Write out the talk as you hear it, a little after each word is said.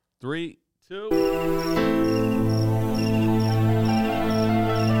3, 2.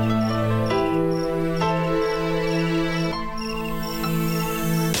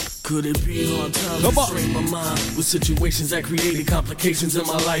 Could it be hard times that strained my mind with situations that created complications in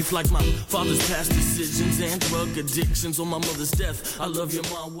my life, like my father's past decisions and drug addictions, or my mother's death? I love your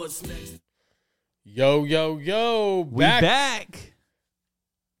mom. What's next? Yo, We back.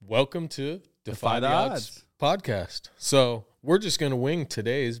 Welcome to Defy the Odds podcast. So we're just going to wing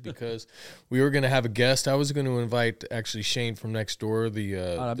today's because we were going to have a guest. I was going to invite actually Shane from next door,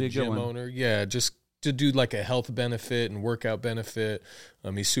 the gym owner. Yeah, just to do like a health benefit and workout benefit.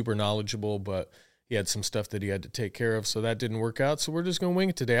 He's super knowledgeable, but he had some stuff that he had to take care of, so that didn't work out. So we're just going to wing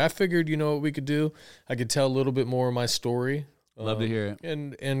it today. I figured, you know what we could do? I could tell a little bit more of my story. Love to hear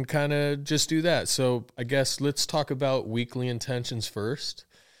it. And kind of just do that. So I guess let's talk about weekly intentions first.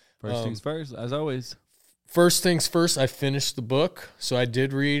 First things first, as always. First things first, I finished the book. So I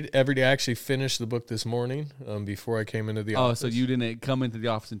did read every day. I actually finished the book this morning before I came into the office. Oh, so you didn't come into the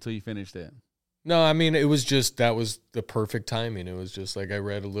office until you finished it? No, I mean, it was just, that was the perfect timing. It was just like I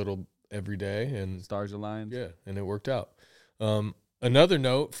read a little every day. And stars aligned. Yeah, and it worked out. Another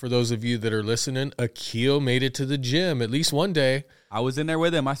note, for those of you that are listening, Akil made it to the gym at least one day. I was in there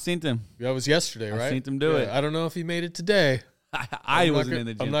with him. I seen him. That was yesterday, right? I seen him do it. I don't know if he made it today. I wasn't in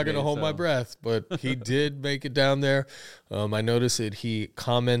the gym. I'm not going to hold my breath, but he did make it down there. I noticed that he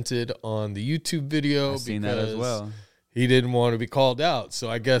commented on the YouTube video. I've seen that as well. He didn't want to be called out, so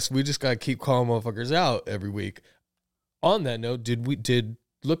I guess we just got to keep calling motherfuckers out every week. On that note, did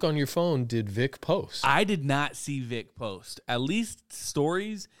look on your phone, did Vic post? I did not see Vic post. At least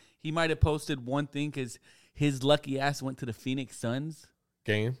stories, he might have posted one thing because his lucky ass went to the Phoenix Suns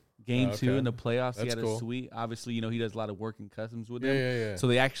Game 2 in the playoffs. That's he had a cool. suite. Obviously, he does a lot of work in customs with them. Yeah. So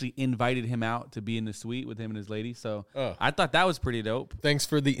they actually invited him out to be in the suite with him and his lady. So Oh. I thought that was pretty dope. Thanks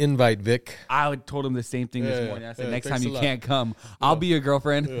for the invite, Vic. I told him the same thing this morning. I said, next time thanks you a lot. can't come, I'll be your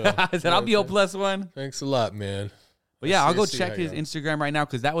girlfriend. I said, I'll be your plus one. Thanks a lot, man. But yeah, I'll go See check how his you go. Instagram right now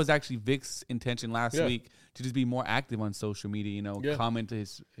because that was actually Vic's intention last Yeah. week to just be more active on social media, comment to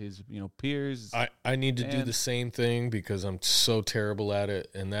his peers. I need to do the same thing because I'm so terrible at it,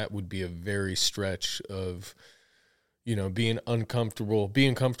 and that would be a very stretch of, being uncomfortable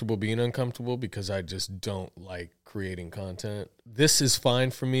being uncomfortable because I just don't like creating content. This is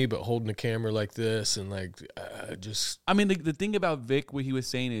fine for me, but holding a camera like this and the thing about Vic, what he was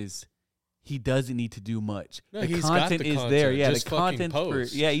saying is he doesn't need to do much. No, the he's content got the is content. there. Yeah, Just the content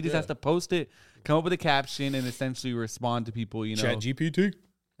post. he just has to post it, come up with a caption, and essentially respond to people. Chat GPT.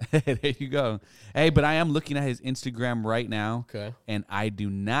 There you go. Hey, but I am looking at his Instagram right now. Okay. And I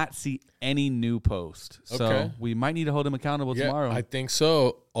do not see any new post. So Okay. we might need to hold him accountable tomorrow. I think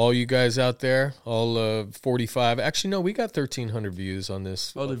so. All you guys out there, all 45. Actually, no, we got 1,300 views on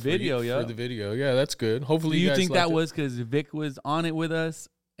this. Oh, the video, For the video. Yeah, that's good. Hopefully do you guys think liked that it. was because Vic was on it with us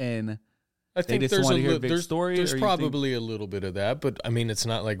and I think just there's wanted to hear Vic's story? There's or you think- probably a little bit of that, but I mean, it's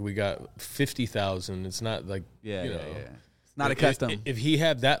not like we got 50,000. It's not like Yeah. It's not a custom. If he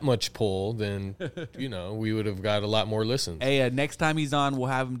had that much pull, then we would have got a lot more listens. Hey, next time he's on, we'll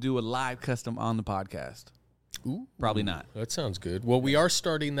have him do a live custom on the podcast. Ooh, Probably not. that sounds good. Well, we are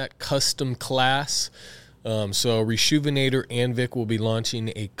starting that custom class. So Resjuvenator and Vic will be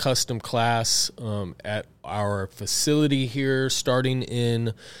launching a custom class at our facility here starting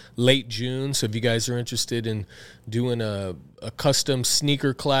in late June. So if you guys are interested in doing a custom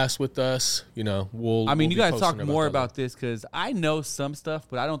sneaker class with us, we'll you be got to talk posting more that. about this because I know some stuff,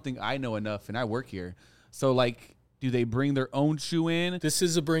 but I don't think I know enough, and I work here. So, do they bring their own shoe in? This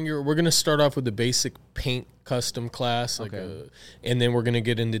is we're going to start off with the basic paint custom class, and then we're going to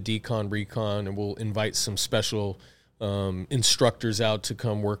get into decon, recon, and we'll invite some special instructors out to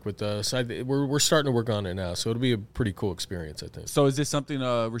come work with us. We're starting to work on it now, so it'll be a pretty cool experience, I think. So is this something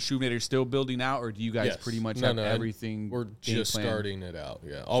Resjuvenator is still building out, or do you guys Yes. pretty much No, have no, everything? We're just planned? starting it out,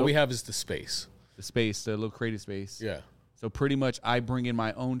 yeah. All we have is the space. The space, the little creative space. Yeah. So pretty much I bring in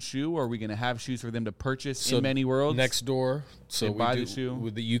my own shoe, or are we going to have shoes for them to purchase in many worlds? Next door. So They we buy do, the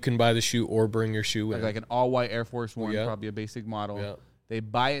shoe? You can buy the shoe or bring your shoe in. Like an all-white Air Force One, Yeah. probably a basic model. Yeah. They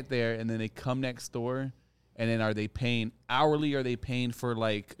buy it there, and then they come next door, and then are they paying hourly, or are they paying for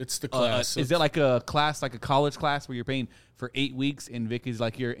It's the class. is it like a class, like a college class where you're paying for 8 weeks, and Vic is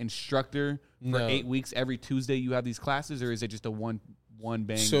like your instructor for No. 8 weeks? Every Tuesday you have these classes, or is it just a one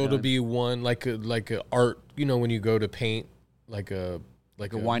bang? So it'll done? be one like a art, when you go to paint like a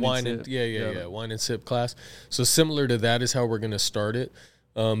wine and sip. Yeah, wine and sip class. So similar to that is how we're going to start it.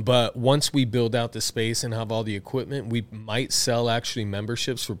 But once we build out the space and have all the equipment, we might sell actually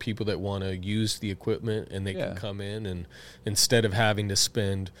memberships for people that want to use the equipment, and they can come in, and instead of having to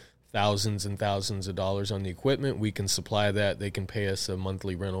spend thousands and thousands of dollars on the equipment. We can supply that. They can pay us a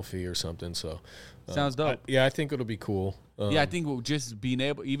monthly rental fee or something. So sounds dope. I think it'll be cool. I think just being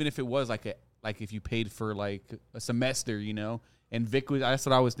able, even if it was like if you paid for like a semester, and Vic that's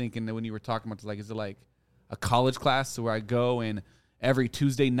what I was thinking when you were talking about, like, is it like a college class where I go and every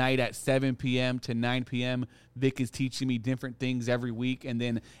Tuesday night at 7 p.m. to 9 p.m., Vic is teaching me different things every week. And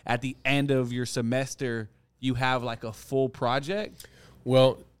then at the end of your semester, you have like a full project?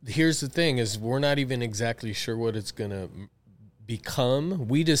 Well, here's the thing is we're not even exactly sure what it's going to become.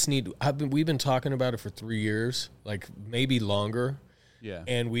 We just we've been talking about it for 3 years, like maybe longer. Yeah.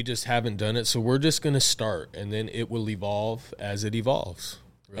 And we just haven't done it. So we're just going to start, and then it will evolve as it evolves.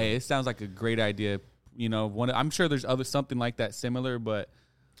 Right? Hey, it sounds like a great idea. I'm sure there's something like that similar, but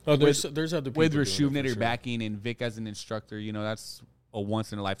there's other people with Reshuvenator backing and Vic as an instructor, that's a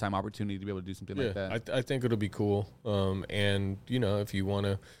once in a lifetime opportunity to be able to do something like that. I think it'll be cool. And if you want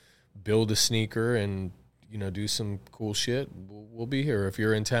to build a sneaker and do some cool shit, we'll be here. If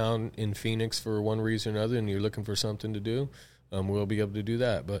you're in town in Phoenix for one reason or another and you're looking for something to do, we'll be able to do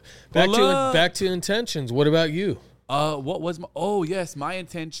that. But back to intentions. What about you? What was my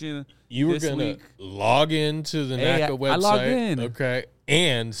intention? You were gonna log into the NACA website. I logged in. Okay,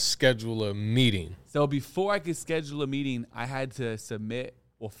 and schedule a meeting. So before I could schedule a meeting, I had to submit.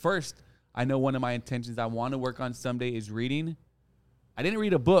 Well, first, I know one of my intentions I want to work on someday is reading. I didn't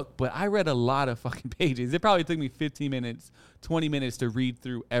read a book, but I read a lot of fucking pages. It probably took me 15 minutes, 20 minutes to read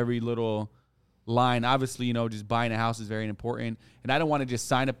through every little line. Obviously, just buying a house is very important, and I don't want to just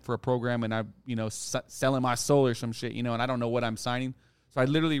sign up for a program and selling my soul or some shit, and I don't know what I'm signing. So I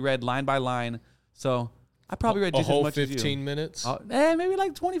literally read line by line. So I probably read just a whole as much 15 as you. minutes. Maybe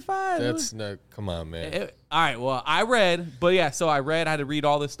like 25. That's no, come on, man. All right, well, I read, but yeah, so I had to read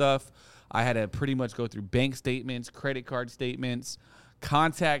all this stuff. I had to pretty much go through bank statements, credit card statements,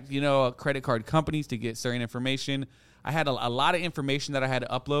 contact credit card companies to get certain information. I had a lot of information that I had to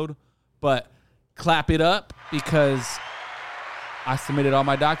upload, but clap it up because I submitted all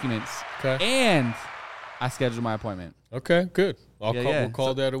my documents. Okay. And I scheduled my appointment. Okay, good. We'll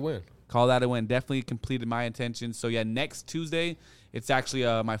call that a win. Call that a win. Definitely completed my intention. So, yeah, next Tuesday, it's actually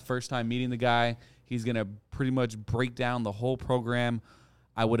my first time meeting the guy. He's going to pretty much break down the whole program.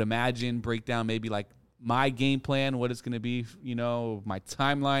 I would imagine break down maybe like my game plan, what it's going to be, my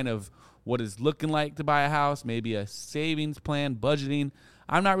timeline of what it's looking like to buy a house, maybe a savings plan, budgeting.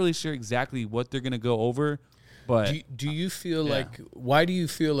 I'm not really sure exactly what they're going to go over, but do you feel why do you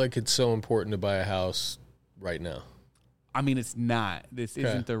feel like it's so important to buy a house right now? I mean, it's not. This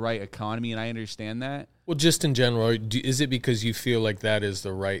isn't the right economy, and I understand that. Well, just in general, is it because you feel like that is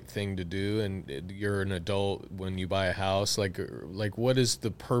the right thing to do, and you're an adult when you buy a house? Like what is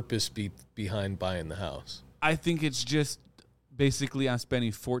the purpose behind buying the house? I think it's just basically I'm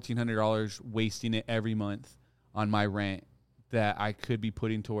spending $1,400 wasting it every month on my rent that I could be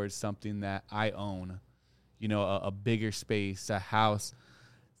putting towards something that I own, a bigger space, a house,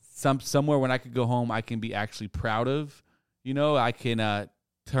 somewhere when I could go home I can be actually proud of. I can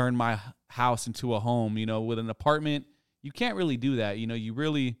turn my house into a home. With an apartment, you can't really do that.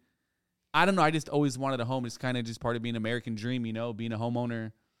 I don't know. I just always wanted a home. It's kind of just part of being an American dream, being a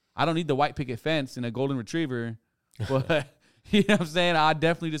homeowner. I don't need the white picket fence and a golden retriever, but you know what I'm saying? I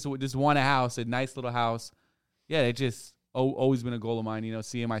definitely just want a house, a nice little house. Yeah, it just always been a goal of mine,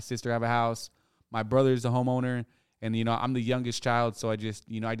 seeing my sister have a house. My brother's a homeowner, and, I'm the youngest child, so I just,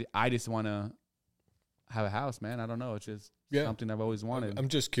 I just want to have a house, man. I don't know. It's just something I've always wanted. I'm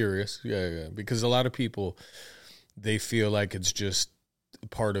just curious. Yeah. Because a lot of people, they feel like it's just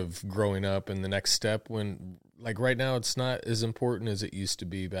part of growing up and the next step when, like right now, it's not as important as it used to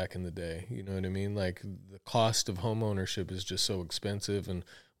be back in the day. You know what I mean? Like the cost of home ownership is just so expensive. And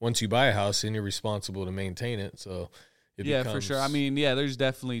once you buy a house, then you're responsible to maintain it. So for sure. I mean, there's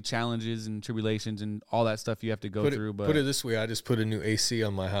definitely challenges and tribulations and all that stuff you have to go through. But put it this way, I just put a new AC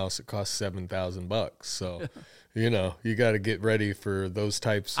on my house. It costs $7,000. So, you got to get ready for those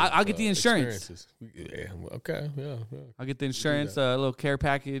types. I'll get the insurance. Yeah. Okay. Yeah. I'll get the insurance. A little care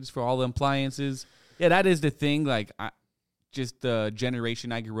package for all the appliances. Yeah, that is the thing. Like, just the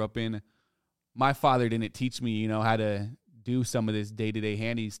generation I grew up in. My father didn't teach me, how to do some of this day-to-day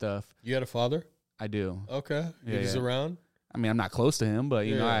handy stuff. You had a father? I do. Okay. He's around? I mean, I'm not close to him, but,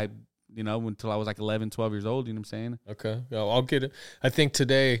 I until I was like 11, 12 years old, you know what I'm saying? Okay. Yeah, I'll get it. I think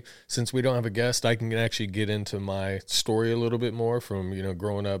today, since we don't have a guest, I can actually get into my story a little bit more from,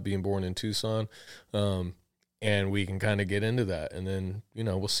 growing up, being born in Tucson. And we can kind of get into that. And then,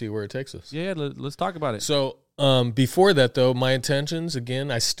 we'll see where it takes us. Yeah, let's talk about it. So before that, though, my intentions, again,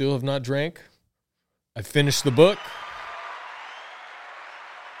 I still have not drank. I finished the book.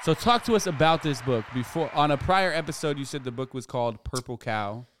 So talk to us about this book. Before on a prior episode, you said the book was called Purple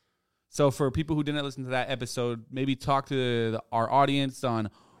Cow. So for people who didn't listen to that episode, maybe talk to our audience on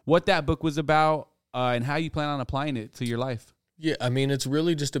what that book was about and how you plan on applying it to your life. Yeah, I mean, it's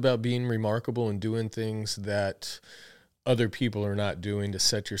really just about being remarkable and doing things that other people are not doing to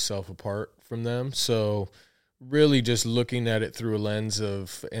set yourself apart from them. So really just looking at it through a lens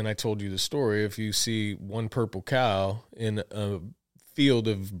of, and I told you the story, if you see one purple cow in a field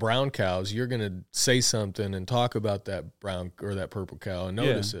of brown cows, you're going to say something and talk about that brown or that purple cow and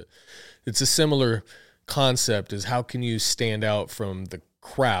notice it. It's a similar concept as how can you stand out from the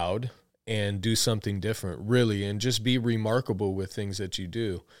crowd and do something different, really, and just be remarkable with things that you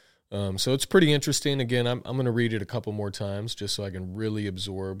do. So it's pretty interesting. Again, I'm going to read it a couple more times just so I can really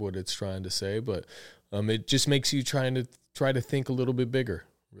absorb what it's trying to say, but it just makes you try to think a little bit bigger,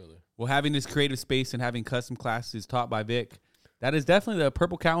 really. Well, having this creative space and having custom classes taught by Vic, that is definitely the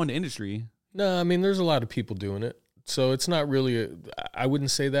purple cow in the industry. No, I mean, there's a lot of people doing it. So it's not really, I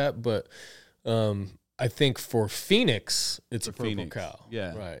wouldn't say that, but I think for Phoenix, it's a purple cow.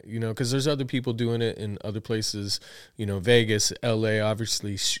 Yeah. Right. You know, because there's other people doing it in other places, you know, Vegas, LA,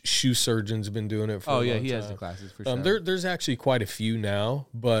 obviously Shoe Surgeon's been doing it for a long time. He has the classes for sure. There's actually quite a few now,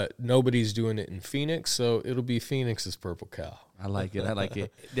 but nobody's doing it in Phoenix, so it'll be Phoenix's purple cow. I like it. I like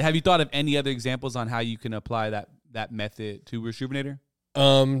it. Have you thought of any other examples on how you can apply that method to Rejuvenator?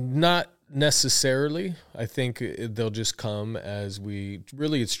 Not necessarily. I think they'll just come as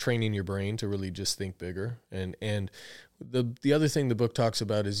it's training your brain to really just think bigger. And the other thing the book talks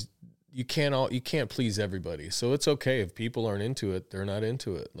about is you can't please everybody. So it's okay if people aren't into it, they're not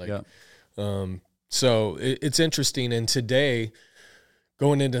into it. So it's interesting. And today,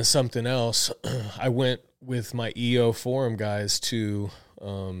 going into something else, I went with my EO Forum guys to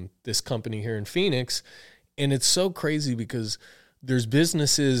this company here in Phoenix, and it's so crazy because there's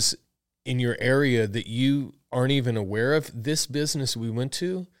businesses in your area that you aren't even aware of. This business we went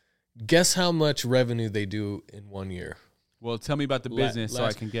to, guess how much revenue they do in 1 year? Well, tell me about the business so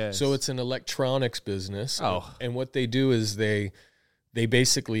I can guess. So it's an electronics business. Oh. And what they do is they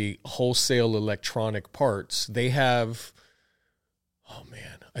basically wholesale electronic parts. They have,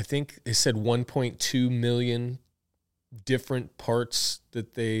 I think they said 1.2 million different parts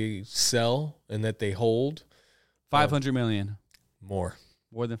that they sell and that they hold. 500 million. More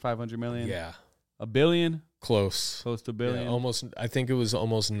than 500 million? Yeah. A billion? Close to a billion? Yeah, almost. I think it was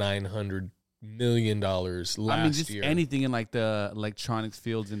almost $900 million last year. Anything in like the electronics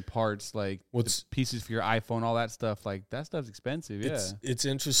fields and parts, like the pieces for your iPhone, all that stuff, like that stuff's expensive. Yeah. It's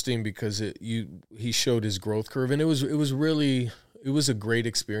interesting because he showed his growth curve, and it was a great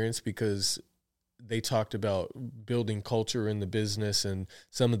experience because they talked about building culture in the business and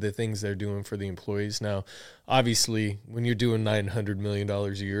some of the things they're doing for the employees. Now, obviously, when you're doing $900 million a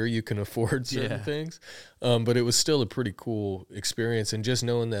year, you can afford certain things. But it was still a pretty cool experience. And just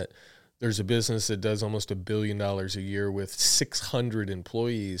knowing that there's a business that does almost $1 billion a year with 600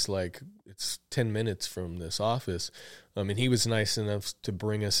 employees, like it's 10 minutes from this office. And he was nice enough to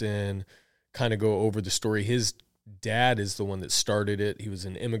bring us in, kind of go over the story. His dad is the one that started it. He was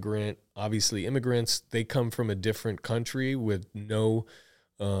an immigrant. Obviously, immigrants, they come from a different country with no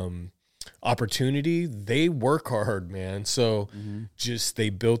opportunity. They work hard, man. So they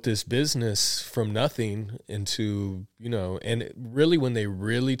built this business from nothing into, and really when they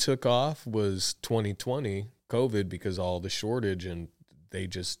really took off was 2020, COVID, because all the shortage, and they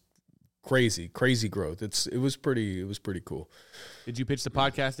just crazy growth. It was pretty cool. Did you pitch the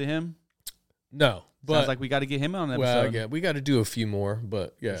podcast to him? No. But sounds like we got to get him on an episode. Well, yeah, we got to do a few more,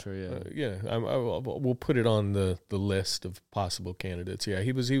 but yeah, sure, we'll put it on the list of possible candidates. Yeah,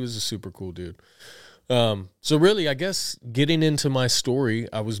 he was a super cool dude. So really, I guess getting into my story,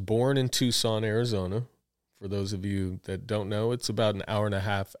 I was born in Tucson, Arizona. For those of you that don't know, it's about an hour and a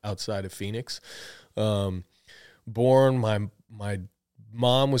half outside of Phoenix. Born, my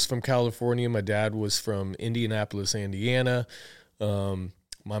mom was from California. My dad was from Indianapolis, Indiana.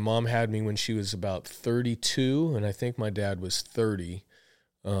 My mom had me when she was about 32, and I think my dad was 30.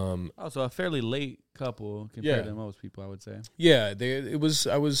 So a fairly late couple compared to most people, I would say. Yeah, I would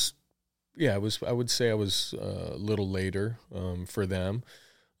say I was a little later for them.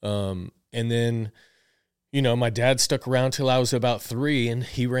 And then, my dad stuck around till I was about 3, and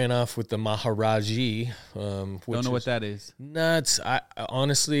he ran off with the Maharaji. Don't know what that is. Nuts.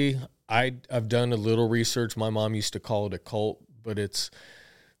 Honestly, I've done a little research. My mom used to call it a cult, but it's,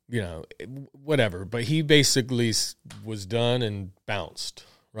 whatever. But he basically was done and bounced,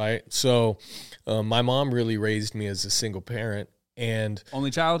 right? So my mom really raised me as a single parent. And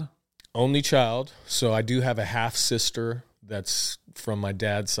Only child? Only child. So I do have a half sister that's from my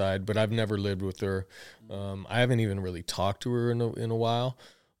dad's side, but I've never lived with her. I haven't even really talked to her in a while.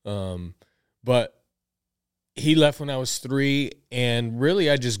 But he left when I was 3, and really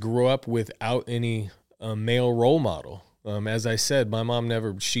I just grew up without any male role model. As I said, my mom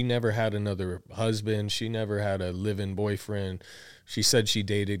never had another husband. She never had a live-in boyfriend. She said she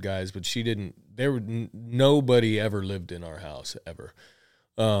dated guys, but she didn't. Nobody ever lived in our house ever.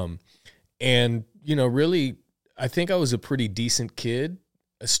 And, really, I think I was a pretty decent kid.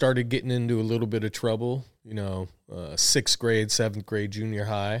 I started getting into a little bit of trouble, 6th grade, 7th grade, junior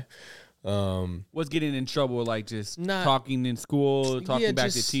high. Was getting in trouble like just not talking in school, talking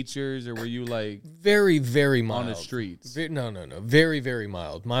back to teachers, or were you like very, very mild on the streets? No, very, very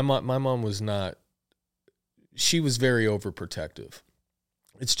mild. My mom was not. She was very overprotective.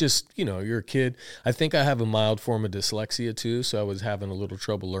 It's just, you're a kid. I think I have a mild form of dyslexia too, so I was having a little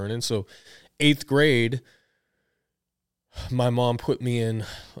trouble learning. So 8th grade, my mom put me in,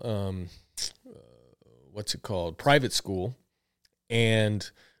 private school. And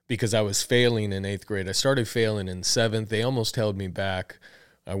because I was failing in 8th grade, I started failing in 7th. They almost held me back.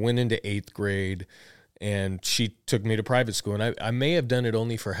 I went into 8th grade, and she took me to private school. And I may have done it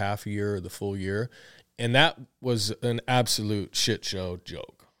only for half a year or the full year. And that was an absolute shit show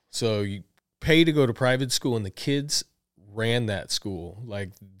joke. So you pay to go to private school, and the kids ran that school.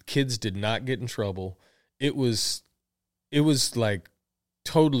 Like, kids did not get in trouble. It was like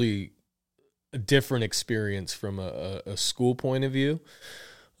totally a different experience from a school point of view.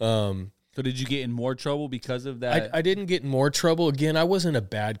 So did you get in more trouble because of that? I didn't get in more trouble. Again, I wasn't a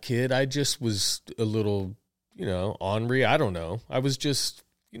bad kid. I just was a little, ornery. I don't know. I was just...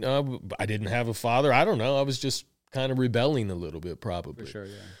 I didn't have a father. I don't know. I was just kind of rebelling a little bit, probably. For sure,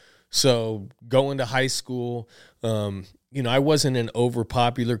 yeah. So going to high school, I wasn't an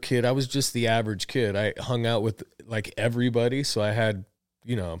overpopular kid. I was just the average kid. I hung out with like everybody. So I had,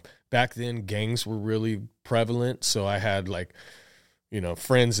 back then gangs were really prevalent. So I had like,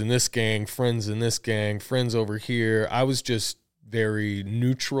 friends in this gang, friends in this gang, friends over here. I was just very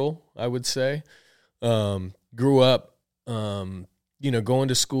neutral, I would say. Grew up, going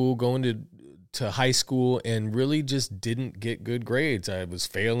to school, going to high school, and really just didn't get good grades. I was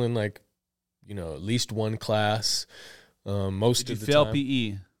failing at least one class most of the time. Did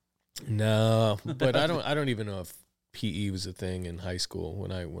you fail PE? No, but I don't even know if PE was a thing in high school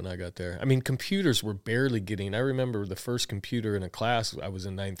when I got there. I mean, computers were barely getting. I remember the first computer in a class. I was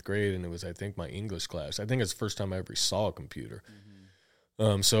in 9th grade, and it was, I think, my English class. I think it's the first time I ever saw a computer.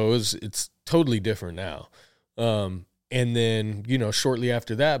 Mm-hmm. So it's totally different now. And then, shortly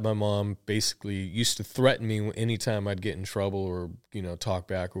after that, my mom basically used to threaten me anytime I'd get in trouble or, talk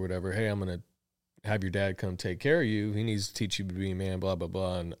back or whatever. Hey, I'm going to have your dad come take care of you. He needs to teach you to be a man, blah, blah,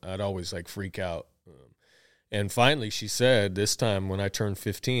 blah. And I'd always freak out. And finally she said this time when I turned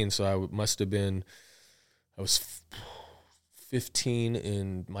 15, so I was 15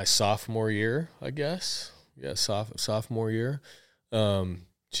 in my sophomore year, I guess. Yeah, sophomore year.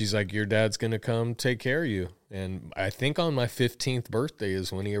 She's like, your dad's going to come take care of you. And I think on my 15th birthday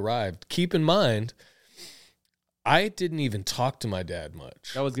is when he arrived. Keep in mind, I didn't even talk to my dad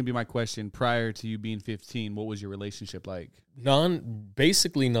much. That was going to be my question. Prior to you being 15, what was your relationship like?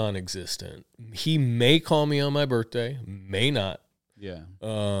 Basically non-existent. He may call me on my birthday, may not. Yeah.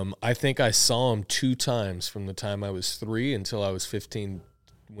 I think I saw him 2 times from the time I was 3 until I was 15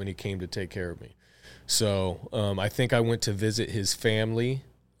 when he came to take care of me. So I think I went to visit his family.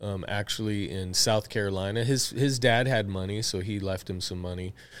 Actually in South Carolina. His dad had money, so he left him some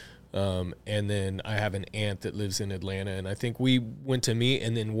money. And then I have an aunt that lives in Atlanta, and I think we went to meet,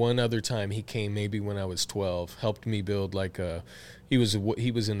 and then one other time he came maybe when I was 12, helped me build he was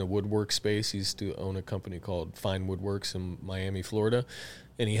in the woodwork space. He used to own a company called Fine Woodworks in Miami, Florida,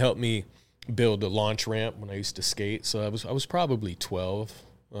 and he helped me build a launch ramp when I used to skate. So I was probably 12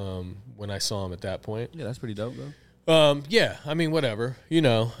 when I saw him at that point. Yeah, that's pretty dope, though. Yeah, I mean, whatever,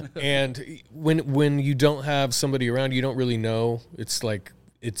 and when you don't have somebody around, you don't really know. It's like,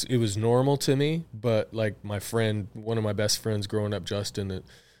 it was normal to me, but like my friend, one of my best friends growing up, Justin, that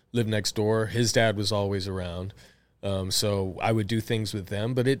lived next door, his dad was always around. So I would do things with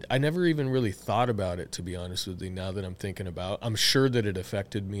them, but I never even really thought about it, to be honest with you, now that I'm thinking about. I'm sure that it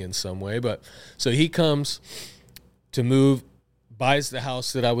affected me in some way, but so he comes to move, buys the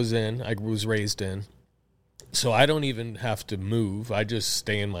house that I was raised in. So I don't even have to move. I just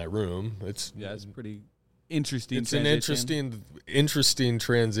stay in my room. It's pretty interesting. It's an interesting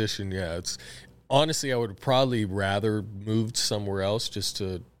transition. Yeah, it's honestly, I would probably rather moved somewhere else just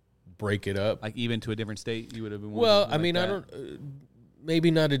to break it up. Like even to a different state, you would have been. Well, I mean, I don't. Maybe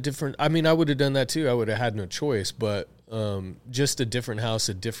not a different. I mean, I would have done that too. I would have had no choice, but just a different house,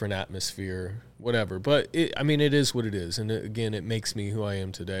 a different atmosphere, whatever. But it is what it is. And again, it makes me who I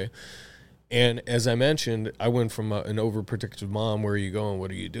am today. And as I mentioned, I went from an overprotective mom, where are you going?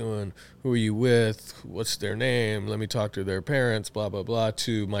 What are you doing? Who are you with? What's their name? Let me talk to their parents, blah, blah, blah,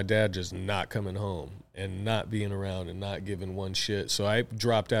 to my dad just not coming home and not being around and not giving one shit. So I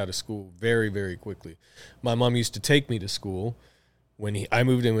dropped out of school very, very quickly. My mom used to take me to school. When I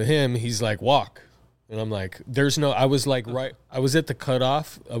moved in with him, he's like, walk. And I'm like, I was at the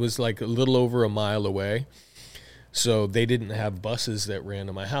cutoff. I was like a little over a mile away. So they didn't have buses that ran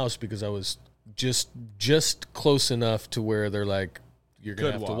to my house because I was just close enough to where they're like, you're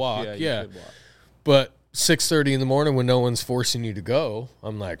going to have to walk. Yeah. But 6:30 in the morning when no one's forcing you to go,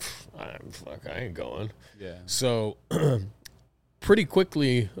 I'm like, fuck, I ain't going. Yeah. So pretty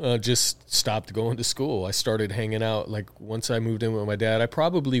quickly just stopped going to school. I started hanging out. Like once I moved in with my dad, I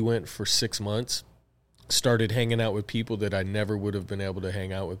probably went for 6 months, started hanging out with people that I never would have been able to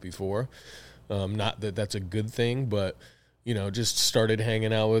hang out with before. Not that that's a good thing, but, just started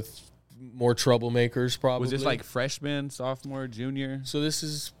hanging out with more troublemakers probably. Was this like freshman, sophomore, junior? So this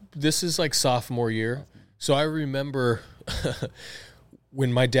is like sophomore year. So I remember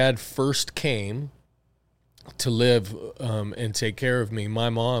when my dad first came to live and take care of me, my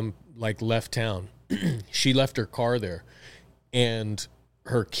mom like left town. She left her car there and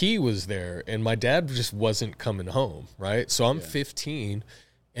her key was there and my dad just wasn't coming home, right? So I'm 15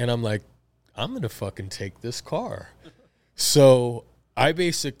 and I'm like, I'm going to fucking take this car. So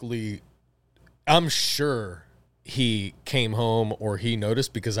I'm sure he came home or he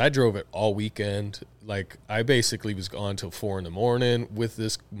noticed because I drove it all weekend. Like I basically was gone till 4 a.m. with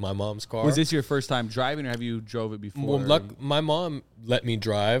my mom's car. Was this your first time driving or have you drove it before? Well, my mom let me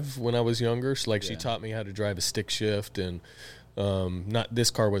drive when I was younger. So she taught me how to drive a stick shift and not this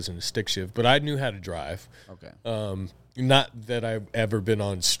car wasn't a stick shift, but I knew how to drive. Okay. Not that I've ever been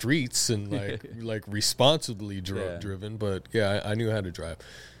on streets and like responsibly driven, but I knew how to drive.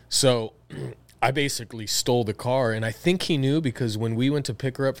 So I basically stole the car, and I think he knew because when we went to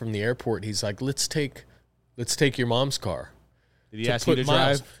pick her up from the airport, he's like, "Let's take your mom's car." Did he ask you to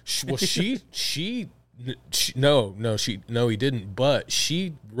drive? Well, no, he didn't. But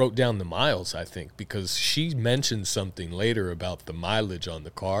she wrote down the miles, I think, because she mentioned something later about the mileage on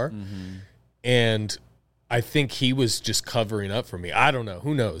the car, and I think he was just covering up for me. I don't know.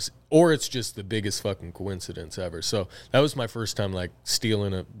 Who knows? Or it's just the biggest fucking coincidence ever. So that was my first time like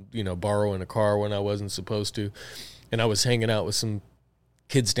stealing borrowing a car when I wasn't supposed to. And I was hanging out with some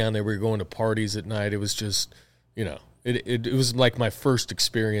kids down there. We were going to parties at night. It was just, it was like my first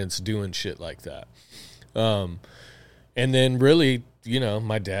experience doing shit like that. And then really,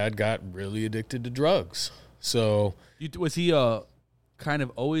 my dad got really addicted to drugs. So was he kind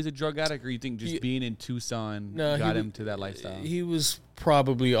of always a drug addict, or you think just being in Tucson got him to that lifestyle? He was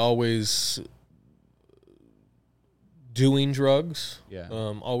probably always doing drugs. Yeah.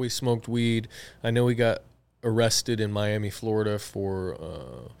 Always smoked weed. I know he got arrested in Miami, Florida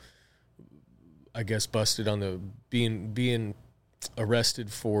for I guess busted on the being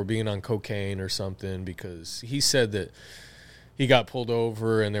arrested for being on cocaine or something, because he said that he got pulled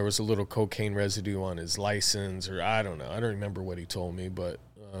over and there was a little cocaine residue on his license, or I don't know. I don't remember what he told me, but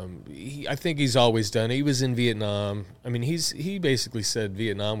I think he's always done it. He was in Vietnam. I mean, he basically said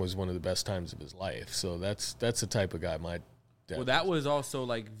Vietnam was one of the best times of his life. So that's the type of guy my dad. Well, that was also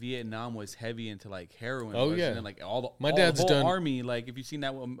like Vietnam was heavy into like heroin. Oh yeah, and like all the dad's whole done army. Like if you've seen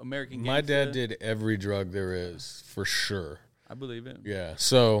that American Gangster. My dad did every drug there is for sure. I believe it. Yeah.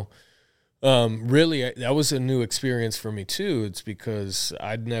 So. Really, that was a new experience for me too. It's because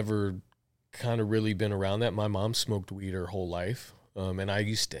I'd never kind of really been around that. My mom smoked weed her whole life, and I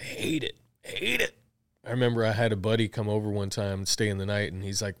used to hate it. I remember I had a buddy come over one time and stay in the night, and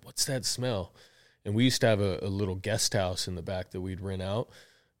he's like, "What's that smell?" And we used to have a little guest house in the back that we'd rent out,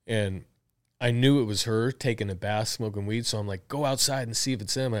 and I knew it was her taking a bath, smoking weed. So I'm like, "Go outside and see if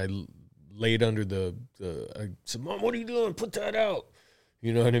it's him." And I laid under I said, "Mom, what are you doing? Put that out."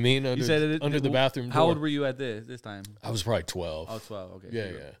 You know what I mean? Under the bathroom door. How old were you at this time? I was probably 12. Oh, 12. Okay.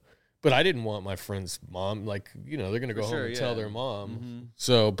 Yeah. But I didn't want my friend's mom, like, they're going to go home and tell their mom. Mm-hmm.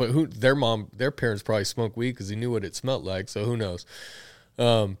 So, but their parents probably smoked weed because they knew what it smelled like. So who knows?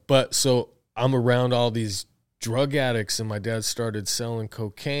 But so I'm around all these drug addicts, and my dad started selling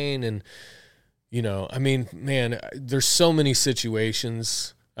cocaine. And, I mean, man, there's so many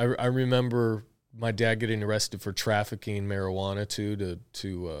situations. I remember my dad getting arrested for trafficking marijuana to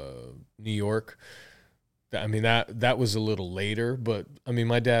New York. I mean, that was a little later, but I mean,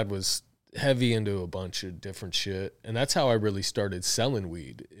 my dad was heavy into a bunch of different shit. And that's how I really started selling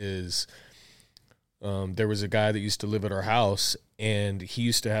weed is, there was a guy that used to live at our house, and he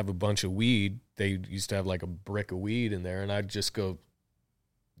used to have a bunch of weed. They used to have like a brick of weed in there, and I'd just go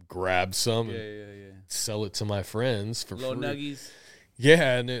grab some and sell it to my friends for Little free. nuggies.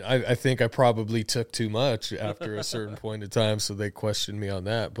 Yeah, and I think I probably took too much after a certain point of time, so they questioned me on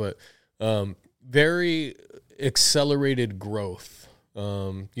that. But very accelerated growth.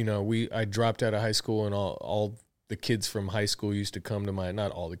 I dropped out of high school, and all the kids from high school used to come to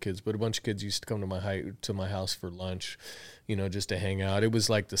not all the kids, but a bunch of kids used to come to my house for lunch, just to hang out. It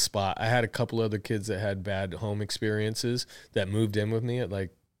was like the spot. I had a couple other kids that had bad home experiences that moved in with me at like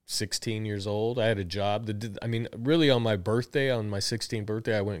 16 years old. I had a job really on my 16th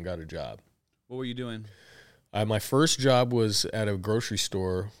birthday, I went and got a job. What were you doing? My first job was at a grocery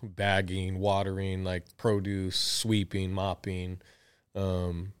store, bagging, watering, like produce, sweeping, mopping.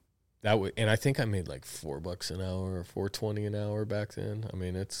 And I think I made like $4 an hour or $4.20 an hour back then. I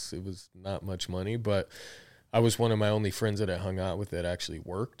mean, it was not much money, but I was one of my only friends that I hung out with that actually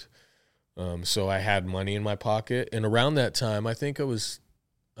worked. So I had money in my pocket. And around that time, I think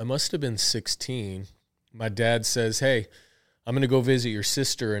I must have been 16. My dad says, "Hey, I'm going to go visit your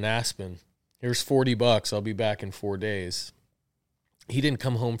sister in Aspen. Here's $40. I'll be back in 4 days." He didn't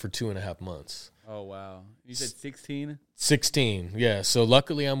come home for 2.5 months. Oh, wow. You said 16? 16, yeah. So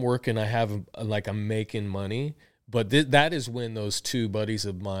luckily I'm working. I'm making money. But that is when those two buddies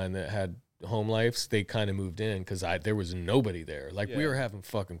of mine that had home lives, they kind of moved in because there was nobody there. We were having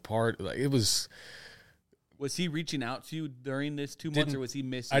fucking party. Like, it was... Was he reaching out to you during this 2 months, or was he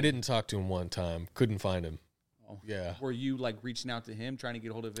missing? I didn't talk to him one time. Couldn't find him. Oh. Yeah. Were you reaching out to him, trying to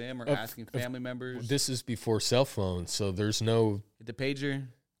get a hold of him, or asking family members? This is before cell phones, so there's no... The pager?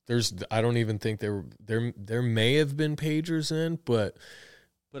 I don't even think there may have been pagers in, but...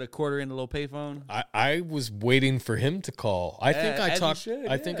 Put a quarter in a little payphone? I was waiting for him to call. I think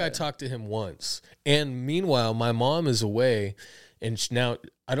I talked to him once. And meanwhile, my mom is away, and now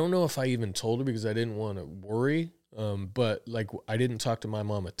I don't know if I even told her because I didn't want to worry. But I didn't talk to my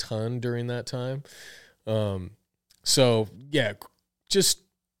mom a ton during that time. So yeah, just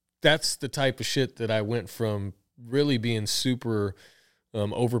that's the type of shit that I went from really being super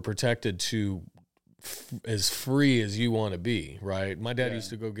overprotected to as free as you want to be, right? My dad used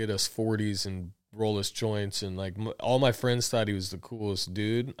to go get us 40s and roll us joints, and all my friends thought he was the coolest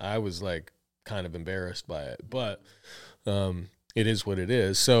dude. I was kind of embarrassed by it, but it is what it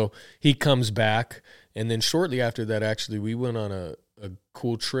is. So he comes back, and then shortly after that, actually, we went on a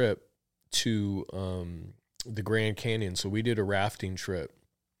cool trip to the Grand Canyon. So we did a rafting trip.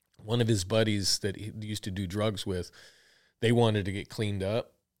 One of his buddies that he used to do drugs with, they wanted to get cleaned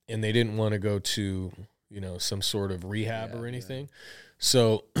up, and they didn't want to go to, some sort of rehab or anything. Yeah.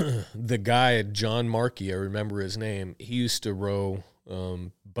 So the guy, John Markey, I remember his name, he used to row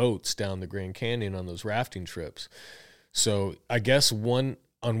boats down the Grand Canyon on those rafting trips. So I guess on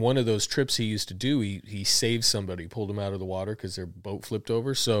one of those trips he used to do, he saved somebody, pulled them out of the water because their boat flipped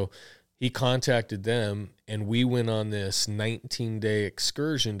over. So he contacted them, and we went on this 19-day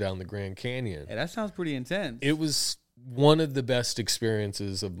excursion down the Grand Canyon. Hey, that sounds pretty intense. It was one of the best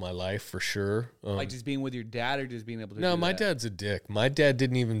experiences of my life, for sure. Just being with your dad, or just being able to No, my dad's a dick. My dad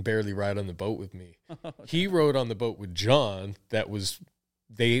didn't even barely ride on the boat with me. He rode on the boat with John. That was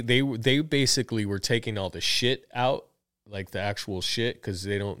they basically were taking all the shit out, like the actual shit, because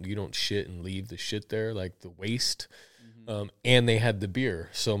you don't shit and leave the shit there, like the waste. Mm-hmm. And they had the beer.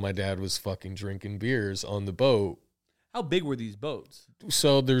 So my dad was fucking drinking beers on the boat. How big were these boats?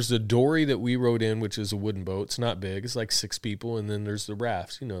 So there's a dory that we rode in, which is a wooden boat. It's not big. It's like 6 people. And then there's the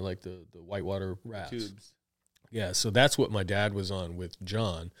rafts, like the whitewater rafts. Tubes. Yeah, so that's what my dad was on with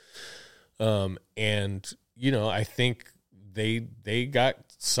John. And, I think they got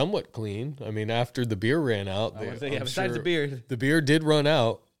somewhat clean. I mean, after the beer ran out. Besides the beer. The beer did run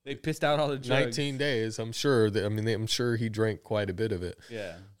out. They pissed out all the drugs. 19 days, I'm sure. I'm sure he drank quite a bit of it.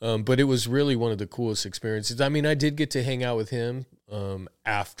 Yeah. But it was really one of the coolest experiences. I mean, I did get to hang out with him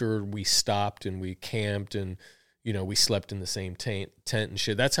after we stopped and we camped, and, we slept in the same tent and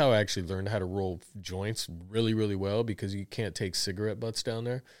shit. That's how I actually learned how to roll joints really, really well, because you can't take cigarette butts down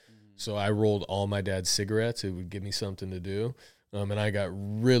there. Mm-hmm. So I rolled all my dad's cigarettes. It would give me something to do. And I got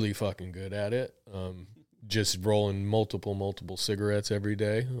really fucking good at it. Just rolling multiple cigarettes every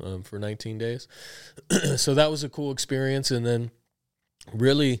day for 19 days. So that was a cool experience. And then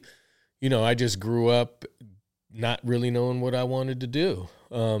really, I just grew up not really knowing what I wanted to do.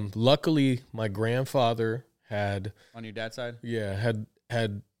 Luckily, my grandfather had... On your dad's side? Yeah,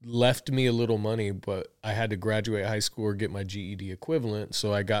 had left me a little money, but I had to graduate high school or get my GED equivalent.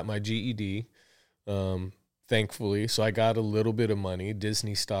 So I got my GED thankfully. So I got a little bit of money,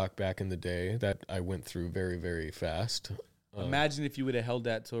 Disney stock back in the day that I went through very, very fast. Imagine if you would have held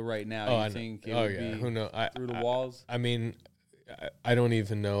that till right now. You think it would be who knows? through the walls? I mean, I don't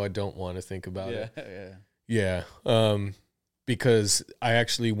even know. I don't want to think about it. Yeah. Because I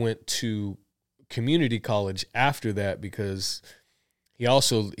actually went to community college after that because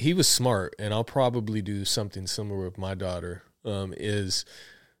he was smart, and I'll probably do something similar with my daughter, is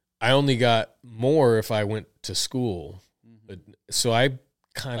I only got more if I went to school. Mm-hmm. So I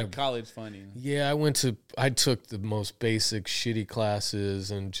kind of college funding. Yeah, I took the most basic shitty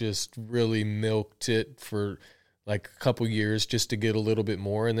classes and just really milked it for like a couple years just to get a little bit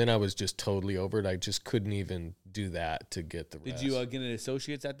more, and then I was just totally over it. I just couldn't even do that to get the rest. Did you get an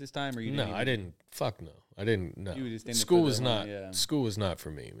associate's at this time, or you? No, I didn't. Fuck no, I didn't. No, you were just school was not. School was not for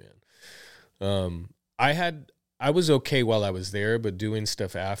me, man. I was okay while I was there, but doing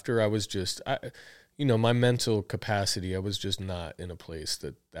stuff after, I was just, my mental capacity, I was just not in a place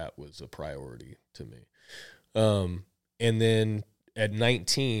that was a priority to me. And then at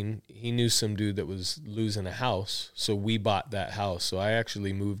 19, he knew some dude that was losing a house, so we bought that house. So I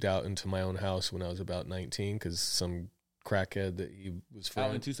actually moved out into my own house when I was about 19 because some crackhead that he was from.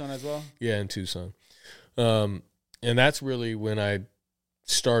 Out in Tucson as well? Yeah, in Tucson. And that's really when I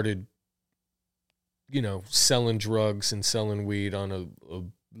started, selling drugs and selling weed on a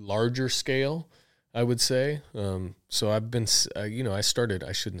larger scale, I would say. So I've been, I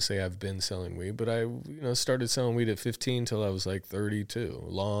shouldn't say I've been selling weed, but I, started selling weed at 15 till I was like 32, a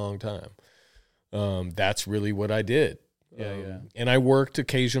long time. That's really what I did. Yeah. And I worked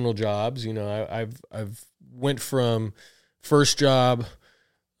occasional jobs. I've went from first job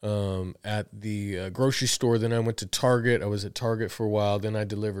at the grocery store. Then I went to Target. I was at Target for a while. Then I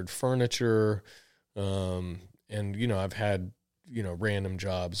delivered furniture. And, I've had, random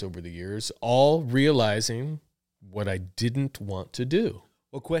jobs over the years, all realizing what I didn't want to do.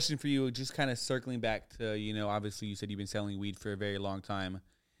 Well, question for you, just kind of circling back to, obviously you said you've been selling weed for a very long time.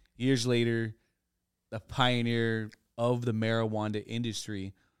 Years later, the pioneer of the marijuana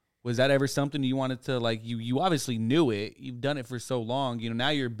industry. Was that ever something you wanted to, like, you obviously knew it. You've done it for so long. Now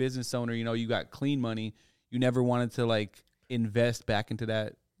you're a business owner. You got clean money. You never wanted to, like, invest back into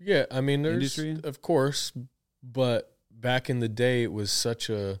that Yeah, I mean, there's, industry? Of course, but back in the day, it was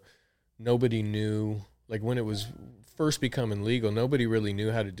nobody knew, like when it was first becoming legal, nobody really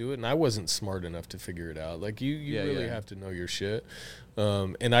knew how to do it, and I wasn't smart enough to figure it out. Like, you really have to know your shit,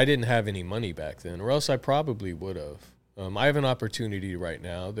 and I didn't have any money back then, or else I probably would have. I have an opportunity right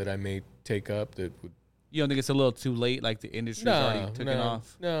now that I may take up that would. You don't think it's a little too late, like the industry's already taken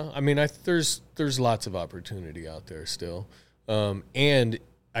off? No, I mean, there's lots of opportunity out there still, and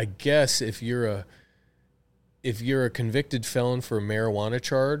I guess if you're a convicted felon for a marijuana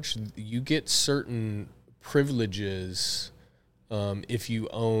charge, you get certain privileges if you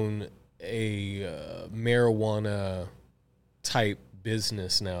own a marijuana type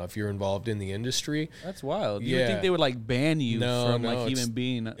business now, if you're involved in the industry. That's wild. You would think they would like ban you from like even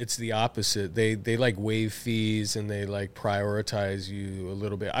being. It's the opposite. They like waive fees and they like prioritize you a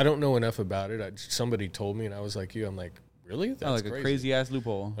little bit. I don't know enough about it. Somebody told me and I was like, I'm like, really? That's like a crazy ass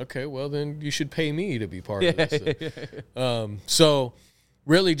loophole. Okay, well then you should pay me to be part of this. So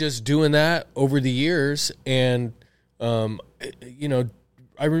really just doing that over the years, and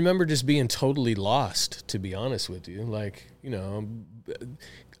I remember just being totally lost, to be honest with you. Like,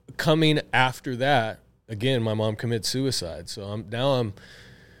 coming after that, again, my mom commits suicide. So I'm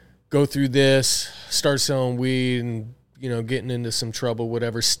go through this, start selling weed and, getting into some trouble,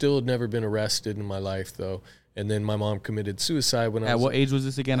 whatever. Still had never been arrested in my life though. And then my mom committed suicide when I was... At what age was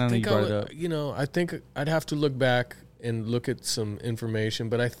this again? I know you brought it up. I think I'd have to look back and look at some information,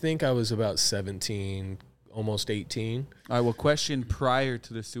 but I think I was about 17, almost 18. All right, well, question prior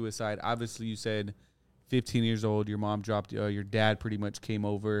to the suicide. Obviously, you said 15 years old, your mom dropped, your dad pretty much came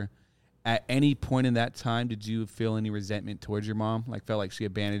over. At any point in that time, did you feel any resentment towards your mom? Like, felt like she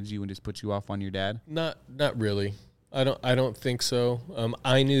abandoned you and just put you off on your dad? Not really. I don't think so.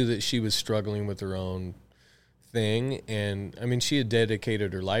 I knew that she was struggling with her own thing, and I mean, she had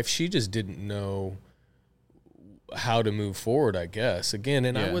dedicated her life. She just didn't know how to move forward, I guess. Again,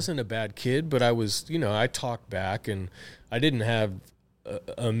 and I wasn't a bad kid, but I was, I talked back, and I didn't have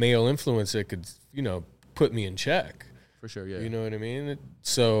a male influence that could, put me in check. For sure, yeah. You know what I mean?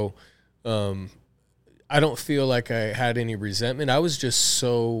 So I don't feel like I had any resentment. I was just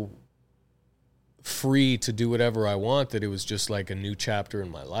so free to do whatever I want that it was just like a new chapter in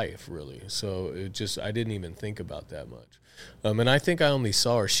my life, really. So I didn't even think about that much. And I think I only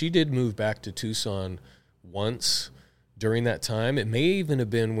saw her. She did move back to Tucson once during that time. It may even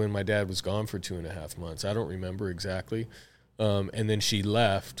have been when my dad was gone for 2.5 months. I don't remember exactly. And then she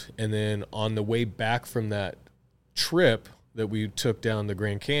left. And then on the way back from that trip that we took down the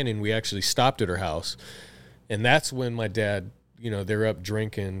Grand Canyon, we actually stopped at her house. And that's when my dad, they're up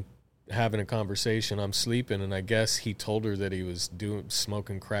drinking, having a conversation. I'm sleeping. And I guess he told her that he was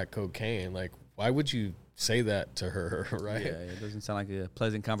smoking crack cocaine. Like, why would you say that to her, right? Yeah, it doesn't sound like a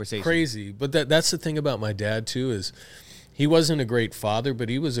pleasant conversation. Crazy. But that's the thing about my dad, too, is he wasn't a great father, but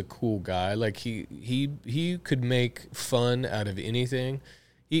he was a cool guy. Like, he could make fun out of anything.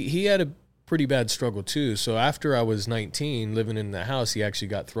 He had a pretty bad struggle, too. So after I was 19, living in the house, he actually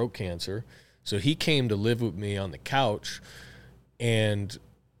got throat cancer. So he came to live with me on the couch, and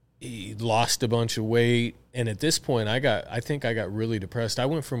he lost a bunch of weight. And at this point, I think I got really depressed. I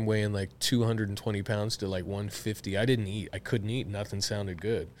went from weighing like 220 pounds to like 150. I didn't eat. I couldn't eat. Nothing sounded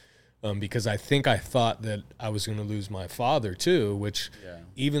good. Because I thought that I was going to lose my father too, which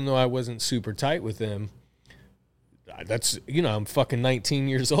even though I wasn't super tight with him, that's, I'm fucking 19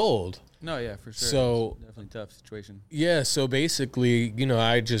 years old. No, yeah, for sure. So it's definitely a tough situation. Yeah. So basically,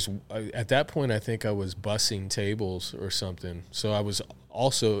 at that point, I think I was bussing tables or something. So I was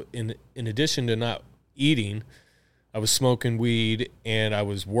also in addition to not eating, I was smoking weed and I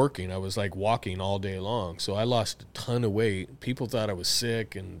was working. I was like walking all day long. So I lost a ton of weight. People thought I was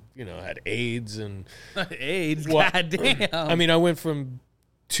sick and, I had AIDS and AIDS. Goddamn. I mean, I went from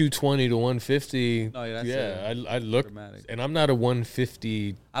 220 to 150. Oh, yeah, that's I look dramatic. And I'm not a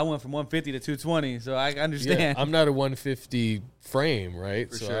 150. I went from 150 to 220, so I understand. Yeah, I'm not a 150 frame, right?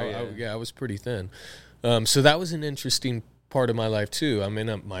 For so sure, I was pretty thin. So that was an interesting part of my life too. I'm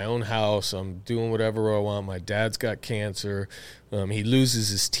in my own house. I'm doing whatever I want. My dad's got cancer. He loses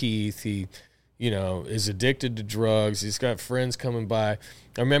his teeth. He, is addicted to drugs. He's got friends coming by.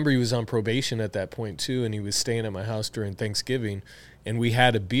 I remember he was on probation at that point too, and he was staying at my house during Thanksgiving, and we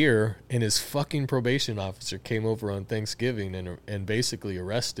had a beer, and his fucking probation officer came over on Thanksgiving and basically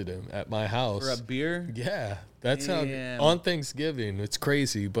arrested him at my house. For a beer? Yeah. That's how, on Thanksgiving, it's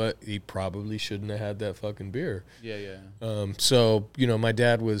crazy, but he probably shouldn't have had that fucking beer. Yeah. So, my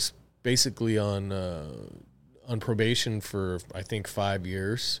dad was basically on probation for, I think, 5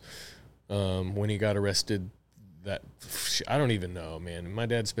 years when he got arrested. I don't even know, man. My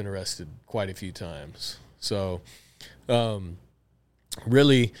dad's been arrested quite a few times. So,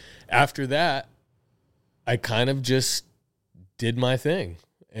 really, after that, I kind of just did my thing.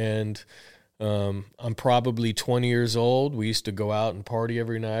 And I'm probably 20 years old. We used to go out and party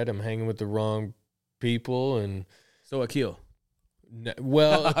every night. I'm hanging with the wrong people. And so Akil.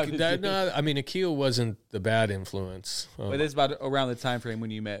 Well, Akil wasn't the bad influence. But it's about around the time frame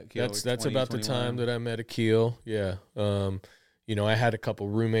when you met Akil. That's about 21. The time that I met Akil. Yeah. I had a couple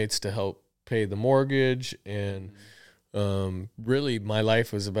roommates to help pay the mortgage, and really my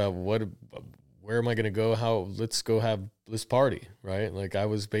life was about where am I going to go? Let's go have this party, right? Like I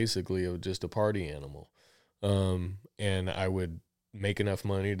was basically just a party animal. And I would make enough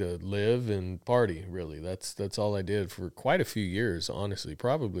money to live and party, really. That's all I did for quite a few years, honestly,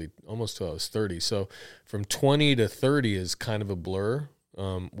 probably almost till I was 30. So from 20 to 30 is kind of a blur,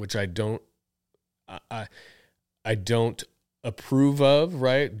 which I don't approve of,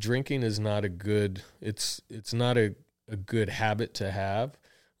 right? Drinking is not a good, it's not a good habit to have.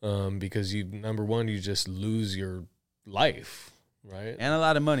 Because number one, you just lose your life, right? And a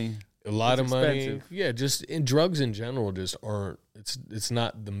lot of money. A lot of money. Yeah, just in drugs in general just aren't, it's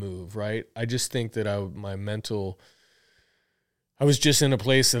not the move, right? I just think that I was just in a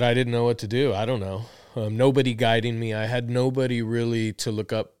place that I didn't know what to do. I don't know. Nobody guiding me. I had nobody really to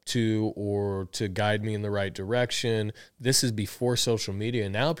look up to or to guide me in the right direction. This is before social media.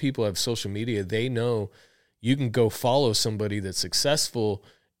 Now people have social media. They know you can go follow somebody that's successful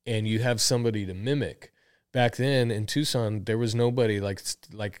and you have somebody to mimic. Back then in Tucson, there was nobody like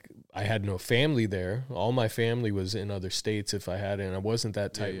I had no family there. All my family was in other states if I had it, and I wasn't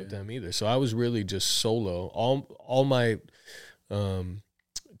that tight with them either. So I was really just solo. All my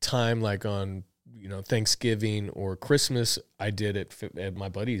time, like on Thanksgiving or Christmas, I did it at my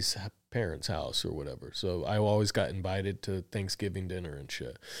buddy's parents' house or whatever. So I always got invited to Thanksgiving dinner and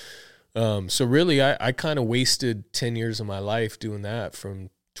shit. So really, I kind of wasted 10 years of my life doing that from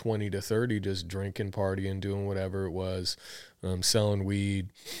 20 to 30, just drinking, partying, doing whatever it was, selling weed.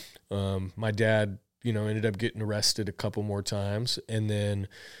 My dad, ended up getting arrested a couple more times. And then,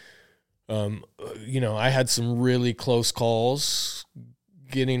 I had some really close calls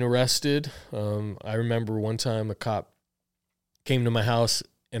getting arrested. I remember one time a cop came to my house,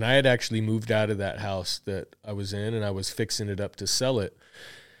 and I had actually moved out of that house that I was in, and I was fixing it up to sell it.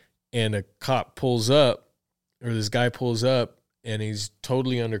 And a cop pulls up or this guy pulls up and he's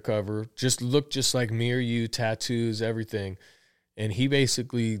totally undercover, looked just like me or you, tattoos, everything. And he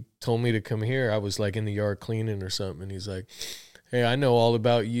basically told me to come here. I was like in the yard cleaning or something. And he's like, hey, I know all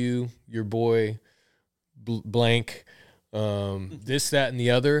about you, your boy, blank, this, that, and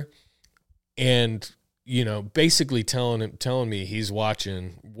the other. And, you know, basically telling me he's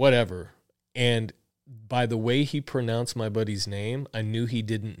watching whatever. And by the way he pronounced my buddy's name, I knew he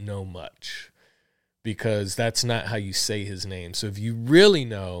didn't know much, because that's not how you say his name. So if you really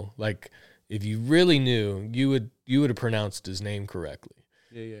know, like if you really knew, you would have pronounced his name correctly.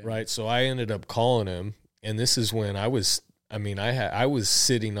 Yeah. Right. So I ended up calling him, and this is when I was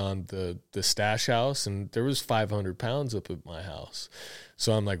sitting on the stash house, and there was 500 pounds up at my house.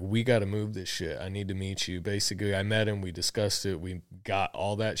 So I'm like, we got to move this shit. I need to meet you. Basically, I met him. We discussed it. We got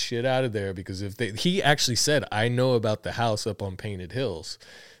all that shit out of there, because he actually said, I know about the house up on Painted Hills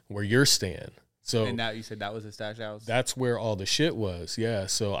where you're staying. So, and now you said that was a stash house? That's where all the shit was. Yeah.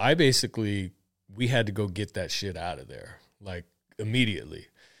 So we had to go get that shit out of there, like immediately.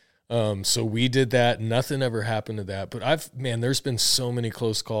 So we did that. Nothing ever happened to that. But there's been so many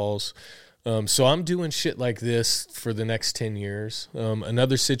close calls. So I'm doing shit like this for the next 10 years.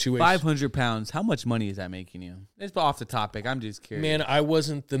 Another situation. 500 pounds. How much money is that making you? It's off the topic. I'm just curious. Man, I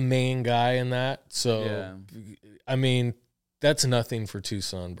wasn't the main guy in that. So, yeah. I mean, that's nothing for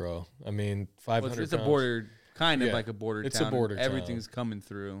Tucson, bro. I mean, 500 it's a border, kind of like a border it's town. It's a border Everything's town. Coming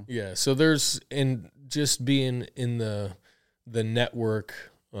through. Yeah. So just being in the network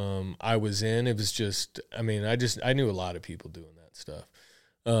I was in, it was just, I knew a lot of people doing that stuff.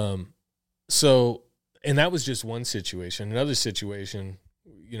 So, and that was just one situation. Another situation,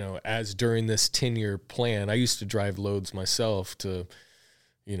 you know, as during this 10-year plan, I used to drive loads myself to,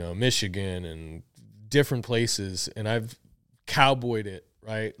 you know, Michigan and different places, and I've cowboyed it,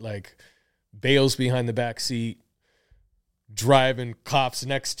 right? Like bales behind the back seat, driving cops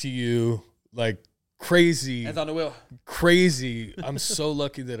next to you, like crazy. Hands on the wheel. Crazy. I'm so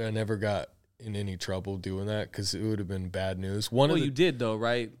lucky that I never got in any trouble doing that, because it would have been bad news. You did though,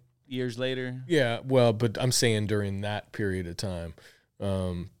 right? Years later. Yeah, well, but I'm saying during that period of time,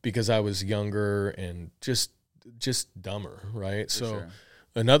 because I was younger and just dumber, right? For so sure.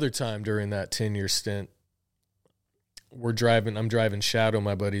 Another time during that 10-year stint, I'm driving Shadow.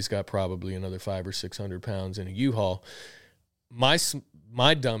 My buddy's got probably another 500 or 600 pounds in a U-Haul. My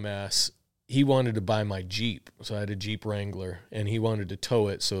dumbass, he wanted to buy my Jeep. So I had a Jeep Wrangler, and he wanted to tow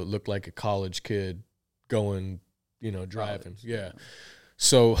it so it looked like a college kid going, you know, driving. College. Yeah.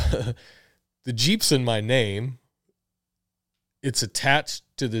 So the Jeep's in my name. It's attached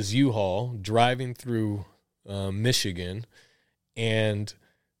to this U-Haul driving through Michigan, and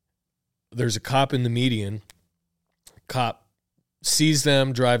there's a cop in the median. Cop sees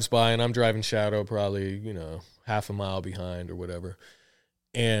them, drives by, and I'm driving Shadow probably, you know, half a mile behind or whatever.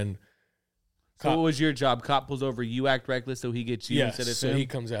 And so what was your job? Cop pulls over, you act reckless, so he gets you instead of so him? He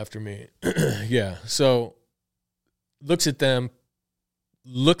comes after me. Yeah. So looks at them,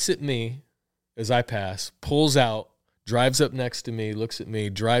 looks at me as I pass, pulls out, drives up next to me, looks at me,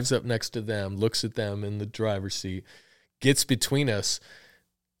 drives up next to them, looks at them in the driver's seat, gets between us,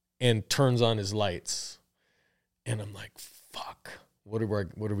 and turns on his lights. And I'm like, fuck, what are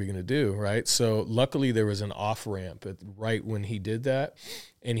we going to do, right? So luckily there was an off-ramp right when he did that,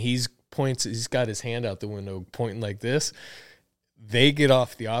 and he's got his hand out the window pointing like this. They get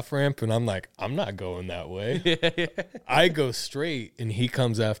off the off-ramp, and I'm like, I'm not going that way. I go straight, and he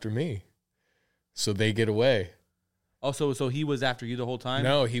comes after me. So they get away. Oh, so he was after you the whole time?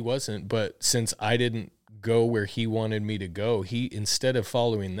 No, he wasn't. But since I didn't go where he wanted me to go, he, instead of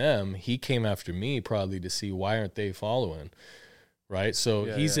following them, he came after me probably to see why aren't they following, right? So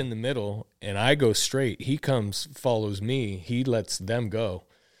he's in the middle, and I go straight. He comes, follows me. He lets them go.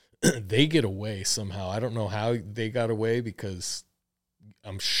 They get away somehow. I don't know how they got away, because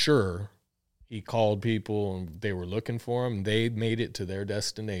I'm sure he called people and they were looking for him. They made it to their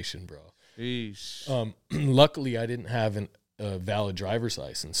destination, bro. Luckily, I didn't have a valid driver's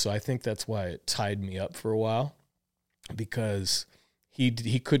license, so I think that's why it tied me up for a while, because he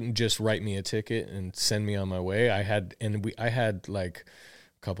couldn't just write me a ticket and send me on my way. I had like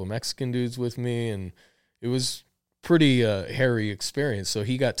a couple Mexican dudes with me, and it was pretty hairy experience. So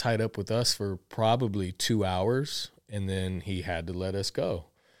he got tied up with us for probably 2 hours, and then he had to let us go.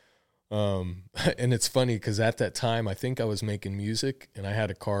 And it's funny because at that time, I think I was making music, and I had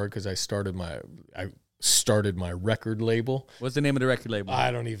a card because I started my record label. What's the name of the record label?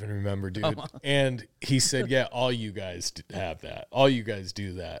 I don't even remember, dude. And he said, yeah, all you guys have that. All you guys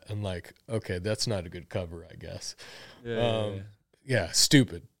do that. I'm like, okay, that's not a good cover, I guess. Yeah,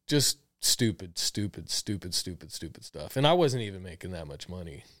 stupid. Just stupid stuff. And I wasn't even making that much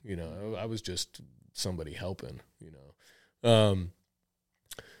money. You know, I was just somebody helping, you know.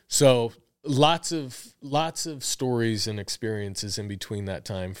 So lots of stories and experiences in between that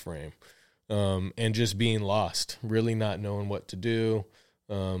time frame. And just being lost, really not knowing what to do.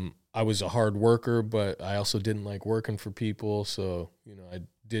 I was a hard worker, but I also didn't like working for people. So, you know, I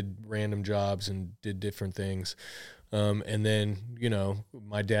did random jobs and did different things. And then, you know,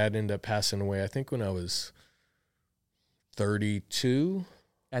 my dad ended up passing away, I think when I was 32.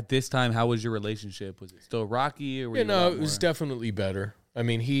 At this time, how was your relationship? Was it still rocky? Or were you know, it was definitely better. I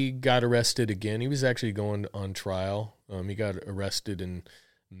mean, he got arrested again. He was actually going on trial. He got arrested in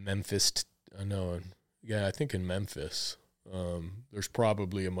Memphis. I think in Memphis. There's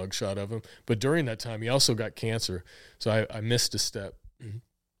probably a mugshot of him. But during that time, he also got cancer. So I missed a step.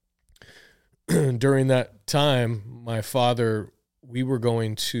 During that time, my father, we were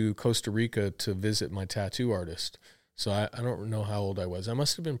going to Costa Rica to visit my tattoo artist. So I don't know how old I was. I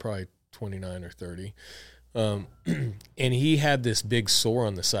must have been probably 29 or 30. And he had this big sore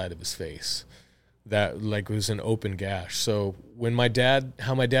on the side of his face that like was an open gash. So when my dad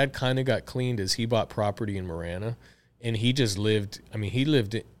kind of got cleaned is he bought property in Marana, and he just lived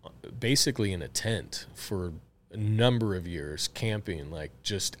basically in a tent for a number of years, camping, like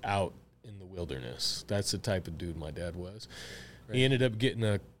just out in the wilderness. That's the type of dude my dad was. Right. He ended up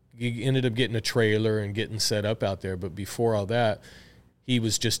getting a trailer and getting set up out there. But before all that, he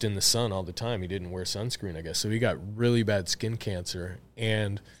was just in the sun all the time. He didn't wear sunscreen, I guess. So he got really bad skin cancer.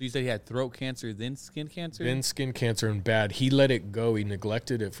 And so you said he had throat cancer, then skin cancer? Then skin cancer and bad. He let it go. He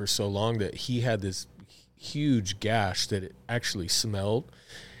neglected it for so long that he had this huge gash that it actually smelled.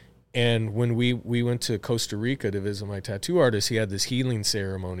 And when we went to Costa Rica to visit my tattoo artist, he had this healing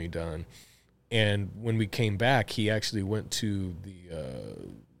ceremony done. And when we came back, he actually went to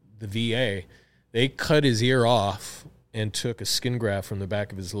the VA. They cut his ear off and took a skin graft from the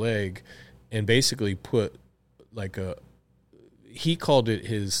back of his leg and basically put like he called it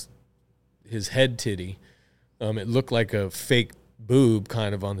his head titty. It looked like a fake boob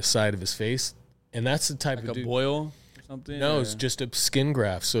kind of on the side of his face. And that's the type like of a boil or something? No, it's just a skin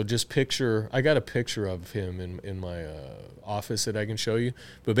graft. So just I got a picture of him in my office that I can show you.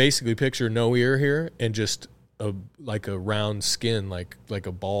 But basically picture no ear here and just like a round skin, like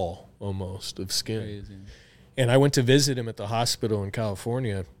a ball almost of skin. Crazy. And I went to visit him at the hospital in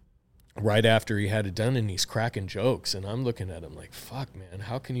California right after he had it done, and he's cracking jokes. And I'm looking at him like, fuck, man,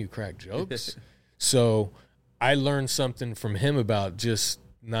 how can you crack jokes? So I learned something from him about just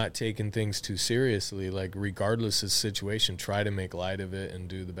not taking things too seriously. Like, regardless of the situation, try to make light of it and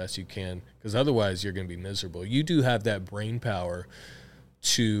do the best you can, because otherwise you're going to be miserable. You do have that brain power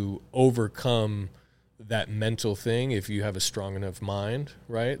to overcome that mental thing if you have a strong enough mind,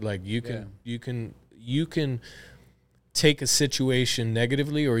 right? Like you can take a situation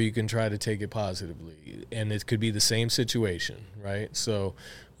negatively, or you can try to take it positively, and it could be the same situation, right? So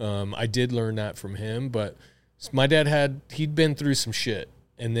I did learn that from him. But my dad he'd been through some shit,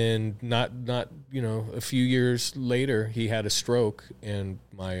 and then not a few years later he had a stroke, and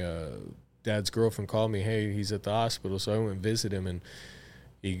my dad's girlfriend called me, hey, he's at the hospital. So I went and visit him, and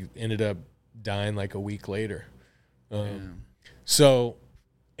he ended up dying like a week later. So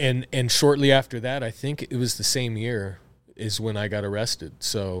and shortly after that, I think it was the same year, is when I got arrested.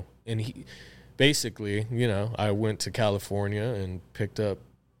 So, and he basically, I went to California and picked up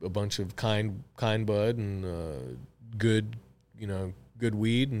a bunch of kind bud and good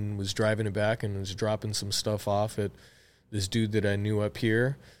weed, and was driving it back and was dropping some stuff off at this dude that I knew up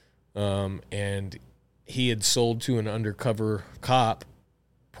here. And he had sold to an undercover cop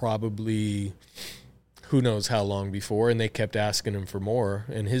probably who knows how long before, and they kept asking him for more.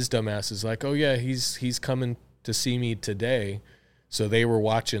 And his dumbass is like, oh yeah, he's coming to see me today. So they were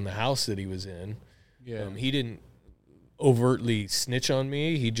watching the house that he was in. Yeah. He didn't overtly snitch on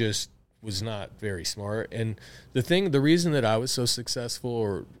me. He just was not very smart. And the reason that I was so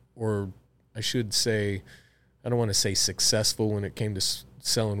successful, or I should say, I don't want to say successful when it came to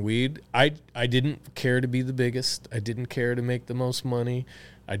selling weed, I didn't care to be the biggest. I didn't care to make the most money.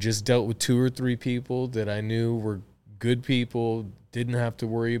 I just dealt with 2 or 3 people that I knew were good people, didn't have to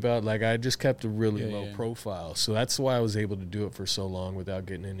worry about. Like, I just kept a really low profile. So that's why I was able to do it for so long without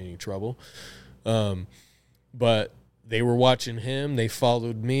getting in any trouble. But they were watching him. They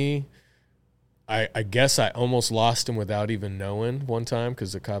followed me. I guess I almost lost him without even knowing one time,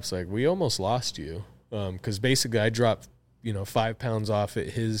 because the cop's like, we almost lost you. Because basically I dropped 5 pounds off at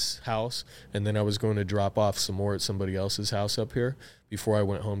his house, and then I was going to drop off some more at somebody else's house up here before I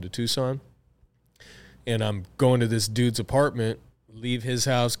went home to Tucson. And I'm going to this dude's apartment leave his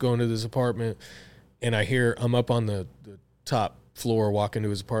house, go into this apartment, and I'm up on the top floor walking to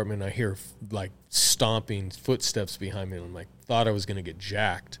his apartment, and I hear like stomping footsteps behind me, and I'm like, thought I was going to get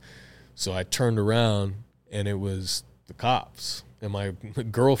jacked. So I turned around, and it was the cops. And my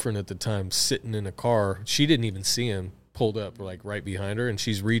girlfriend at the time sitting in a car, she didn't even see him, pulled up like right behind her, and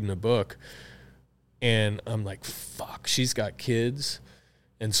she's reading a book. And I'm like, fuck, she's got kids.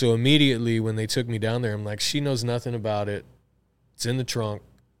 And so immediately when they took me down there, I'm like, she knows nothing about it. It's in the trunk.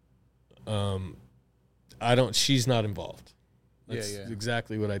 She's not involved. That's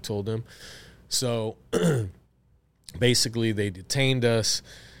exactly what I told them. So basically they detained us.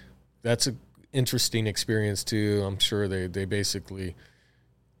 That's an interesting experience too. I'm sure they basically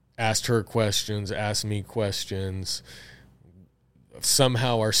asked her questions, asked me questions.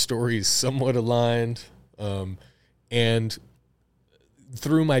 Somehow our stories somewhat aligned. And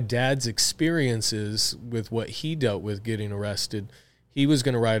through my dad's experiences with what he dealt with getting arrested, he was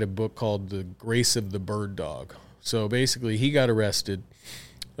going to write a book called The Grace of the Bird Dog. So basically he got arrested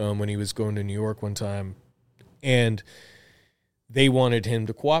when he was going to New York one time, and they wanted him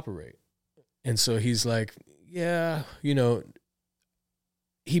to cooperate. And so he's like, yeah,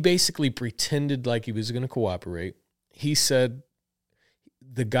 he basically pretended like he was going to cooperate. He said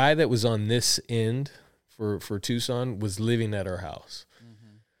the guy that was on this end for Tucson was living at our house.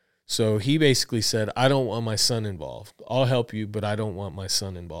 Mm-hmm. So he basically said, I don't want my son involved. I'll help you, but I don't want my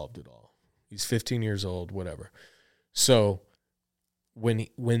son involved at all. He's 15 years old, whatever. So when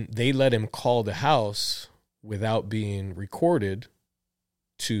they let him call the house without being recorded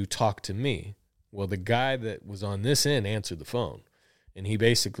to talk to me, well, the guy that was on this end answered the phone, and he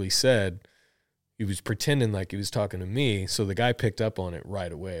basically said he was pretending like he was talking to me. So the guy picked up on it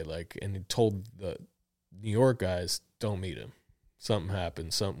right away, and he told the New York guys, don't meet him. Something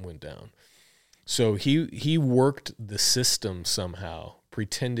happened. Something went down. So he worked the system somehow,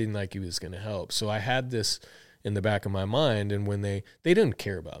 pretending like he was going to help. So I had this in the back of my mind, and when they didn't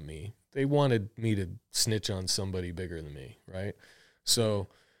care about me. They wanted me to snitch on somebody bigger than me, right? So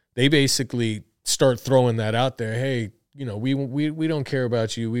they basically start throwing that out there. Hey, we don't care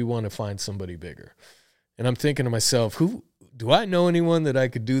about you. We want to find somebody bigger. And I'm thinking to myself, who do I know anyone that I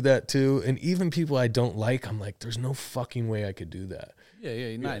could do that to? And even people I don't like, I'm like, there's no fucking way I could do that. Yeah,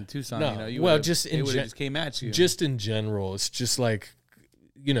 you're not in Tucson. No. It just came at you. Just in general, it's just like,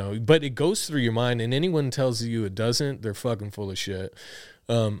 but it goes through your mind, and anyone tells you it doesn't, they're fucking full of shit.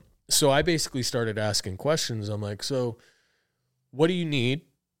 So I basically started asking questions. I'm like, so what do you need?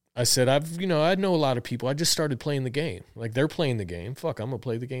 I said, I know a lot of people. I just started playing the game. Like, they're playing the game. Fuck, I'm going to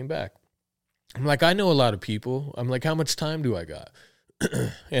play the game back. I'm like, I know a lot of people. I'm like, how much time do I got?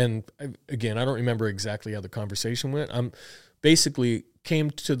 And I don't remember exactly how the conversation went. I'm basically came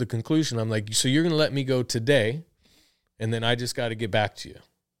to the conclusion. I'm like, so you're going to let me go today, and then I just got to get back to you.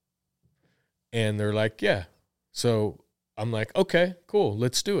 And they're like, yeah. So I'm like, okay, cool,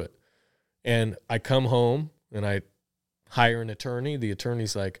 let's do it. And I come home and I hire an attorney. The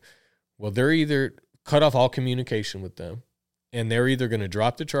attorney's like, well, they're either cut off all communication with them, and they're either going to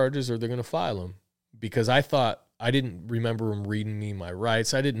drop the charges or they're going to file them. Because I didn't remember them reading me my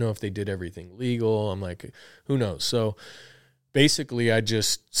rights. I didn't know if they did everything legal. I'm like, who knows? So basically I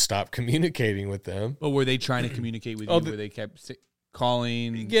just stopped communicating with them. But were they trying to communicate with you where they kept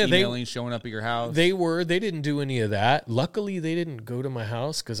calling, emailing, showing up at your house? They didn't do any of that. Luckily, they didn't go to my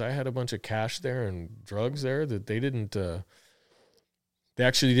house because I had a bunch of cash there and drugs there that they didn't, they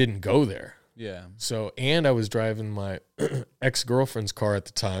actually didn't go there. Yeah. So, and I was driving my ex-girlfriend's car at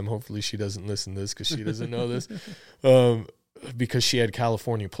the time. Hopefully she doesn't listen to this because she doesn't know this. Because she had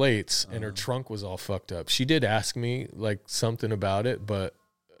California plates and her trunk was all fucked up. She did ask me like something about it, but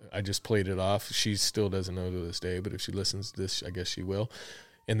I just played it off. She still doesn't know to this day, but if she listens to this, I guess she will.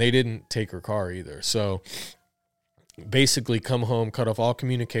 And they didn't take her car either. So basically come home, cut off all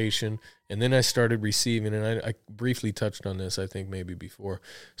communication, and then I started receiving, and I briefly touched on this, I think maybe before,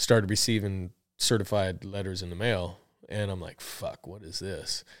 started receiving certified letters in the mail. And I'm like, fuck, what is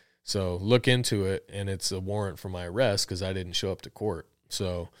this? So look into it, and it's a warrant for my arrest because I didn't show up to court.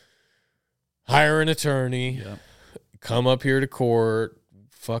 So hire an attorney, come up here to court,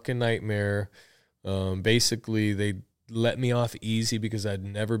 fucking nightmare. Basically, they let me off easy because I'd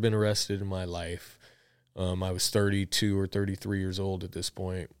never been arrested in my life. I was 32 or 33 years old at this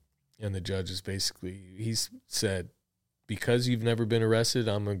point, and the judge is basically, he's said, because you've never been arrested,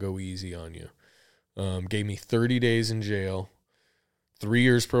 I'm going to go easy on you. Gave me 30 days in jail, 3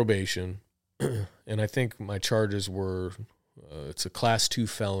 years probation, and I think my charges were, it's a class 2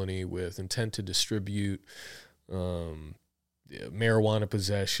 felony with intent to distribute, marijuana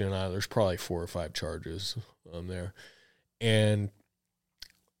possession. There's probably 4 or 5 charges there. And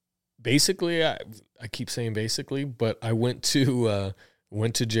basically, I keep saying basically, but I went to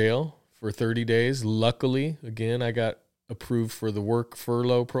jail for 30 days. Luckily, again, I got approved for the work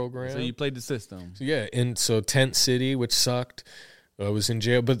furlough program. So you played the system. So, yeah, and so Tent City, which sucked, I was in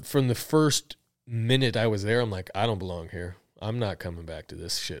jail. But from the first minute I was there, I'm like, I don't belong here. I'm not coming back to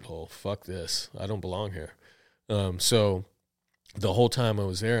this shithole. Fuck this. I don't belong here. So the whole time I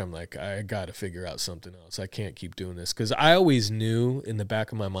was there, I'm like, I got to figure out something else. I can't keep doing this. Because I always knew in the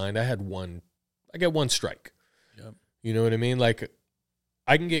back of my mind, I got one strike. Yep. You know what I mean? Like,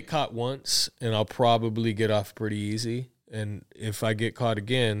 I can get caught once, and I'll probably get off pretty easy. And if I get caught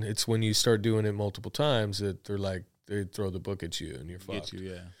again, it's when you start doing it multiple times that they throw the book at you and you're fucked. Get you,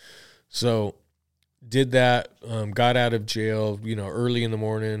 yeah. So did that, got out of jail, early in the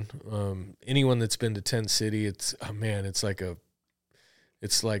morning. Anyone that's been to Tent City, it's like a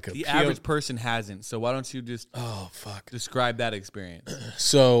the average person hasn't. So why don't you just describe that experience?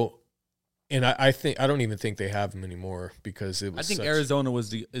 So, and I don't even think they have them anymore because it was. I think Arizona is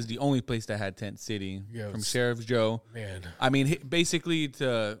the only place that had Tent City from Sheriff Joe. Man, I mean, basically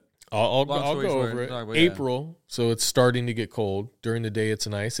I'll go over it. April, so it's starting to get cold. During the day, it's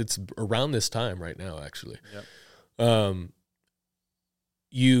nice. It's around this time right now, actually. Yep.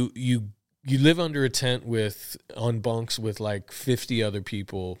 You live under a tent on bunks with like 50 other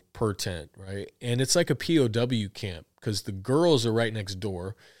people per tent, right? And it's like a POW camp because the girls are right next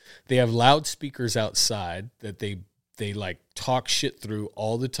door. They have loudspeakers outside that they like talk shit through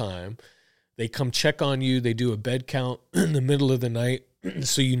all the time. They come check on you. They do a bed count in the middle of the night.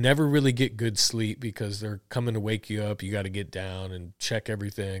 So you never really get good sleep because they're coming to wake you up. You got to get down and check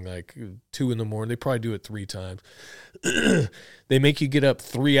everything like 2 a.m. They probably do it 3 times. They make you get up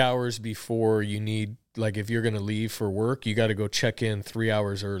 3 hours before you need, like if you're going to leave for work, you got to go check in 3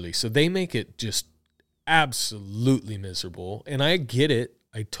 hours early. So they make it just absolutely miserable. And I get it.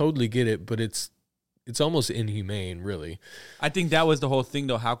 I totally get it, but it's almost inhumane, really. I think that was the whole thing,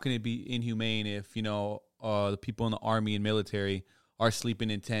 though. How can it be inhumane if, the people in the army and military are sleeping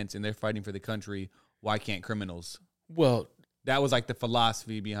in tents and they're fighting for the country? Why can't criminals? Well, that was like the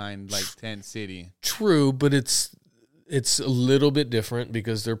philosophy behind like Tent City. True, but it's a little bit different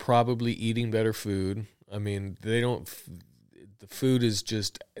because they're probably eating better food. I mean, the food is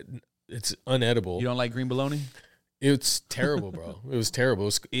just, it's unedible. You don't like green bologna? It's terrible, bro. It was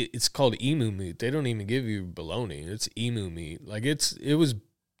terrible. It's called emu meat. They don't even give you bologna. It's emu meat. Like it was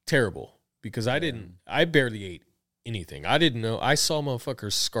terrible because I barely ate anything. I didn't know. I saw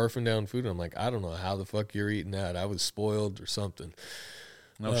motherfuckers scarfing down food. And I'm like, I don't know how the fuck you're eating that. I was spoiled or something.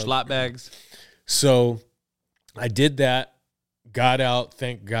 No slot bags. So I did that, got out,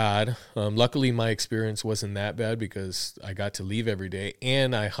 thank God. Luckily, my experience wasn't that bad because I got to leave every day,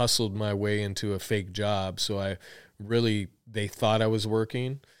 and I hustled my way into a fake job. So they thought I was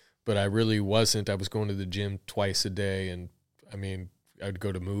working, but I really wasn't. I was going to the gym twice a day, and I mean, I'd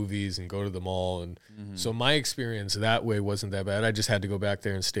go to movies and go to the mall. And so my experience that way wasn't that bad. I just had to go back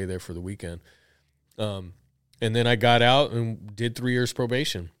there and stay there for the weekend. And then I got out and did 3 years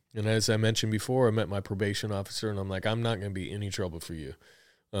probation. And as I mentioned before, I met my probation officer, and I'm like, I'm not going to be any trouble for you.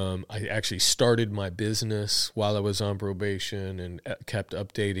 I actually started my business while I was on probation and kept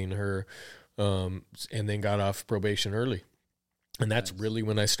updating her, and then got off probation early. And that's really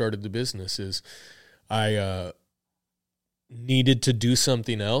when I started the business. Is I needed to do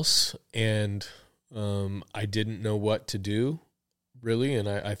something else, and I didn't know what to do, really. And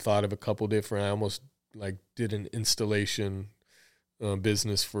I thought of a couple different. I almost like did an installation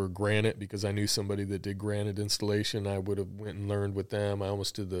business for granite because I knew somebody that did granite installation. I would have went and learned with them. I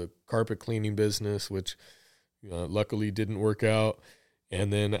almost did the carpet cleaning business, which luckily didn't work out.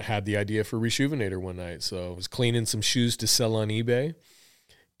 And then I had the idea for Reshoevnator one night. So I was cleaning some shoes to sell on eBay,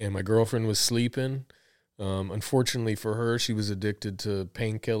 and my girlfriend was sleeping. Unfortunately for her, she was addicted to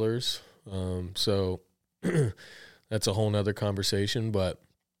painkillers. So that's a whole nother conversation, but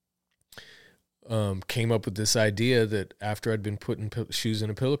came up with this idea that after I'd been putting shoes in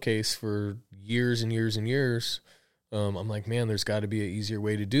a pillowcase for years and years and years, I'm like, man, there's got to be an easier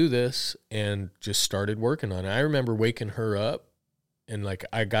way to do this, and just started working on it. I remember waking her up, and like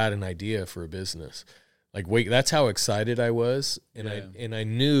I got an idea for a business. Like, that's how excited I was, and I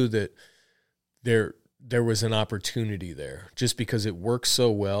knew that there was an opportunity there just because it worked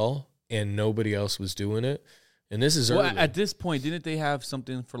so well and nobody else was doing it. And this is early. Well, at this point, didn't they have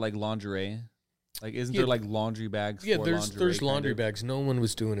something for like lingerie? Like, isn't there like laundry bags? Yeah, there's laundry bags. No one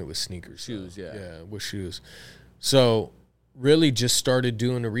was doing it with sneakers. Shoes, though. Yeah, with shoes. So really just started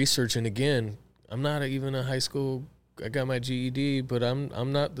doing the research. And again, I'm not even a high school. I got my GED, but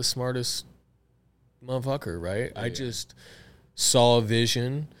I'm not the smartest motherfucker, right? I just saw a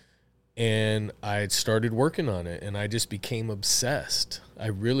vision, And I started working on it, and I just became obsessed. I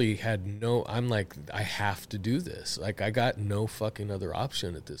really had I'm like, I have to do this. Like, I got no fucking other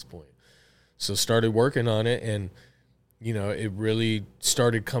option at this point. So started working on it, and, you know, it really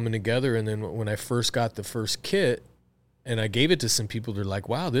started coming together. And then when I first got the first kit and I gave it to some people, they're like,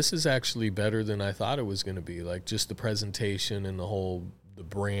 wow, this is actually better than I thought it was going to be. Like, just the presentation and the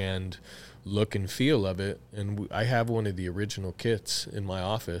brand look and feel of it. And I have one of the original kits in my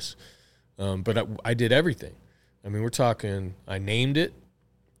office. But I did everything. I mean, we're talking, I named it.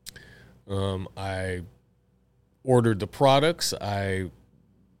 I ordered the products. I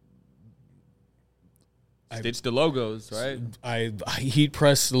stitched the logos, right? I heat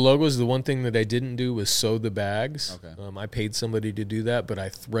pressed the logos. The one thing that I didn't do was sew the bags. Okay. I paid somebody to do that, but I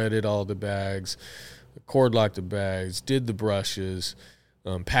threaded all the bags, cord locked the bags, did the brushes,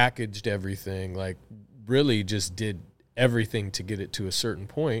 packaged everything, like really just did everything to get it to a certain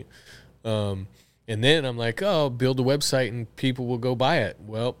point. And then I'm like, oh, build a website and people will go buy it.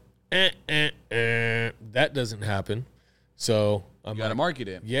 Well, that doesn't happen. So you got to market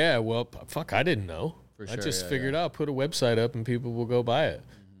it. Yeah, well, fuck, I didn't know. For sure, I just figured out, put a website up and people will go buy it.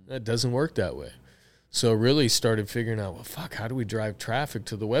 That doesn't work that way. So really started figuring out, well, fuck, how do we drive traffic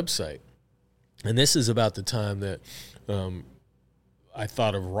to the website? And this is about the time that I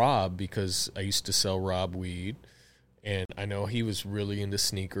thought of Rob, because I used to sell Rob weed. And I know he was really into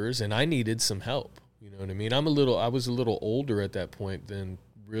sneakers, and I needed some help. You know what I mean? I was a little older at that point than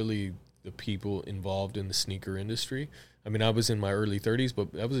really the people involved in the sneaker industry. I mean, I was in my early 30s,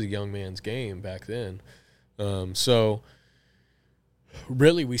 but that was a young man's game back then. So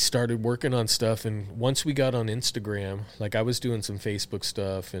really we started working on stuff, and once we got on Instagram, like I was doing some Facebook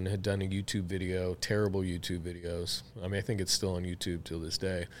stuff and had done a YouTube video, terrible YouTube videos. I mean, I think it's still on YouTube till this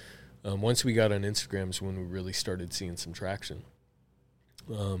day. Once we got on Instagram is when we really started seeing some traction,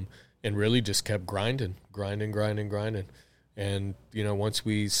 and really just kept grinding. And, you know, once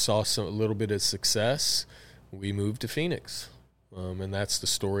we saw a little bit of success, we moved to Phoenix. And that's the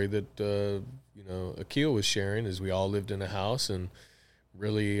story that, you know, Akil was sharing, is we all lived in a house and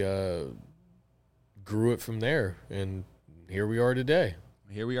really grew it from there. And here we are today.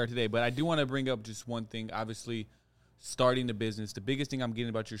 But I do want to bring up just one thing. Obviously, starting the business, the biggest thing I'm getting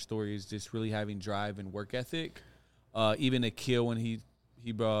about your story is just really having drive and work ethic. Even Akil, when he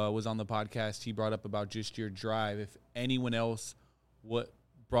was on the podcast, he brought up about just your drive. If anyone else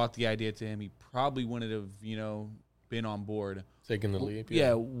brought the idea to him, he probably wouldn't have, you know, been on board. Taking the leap.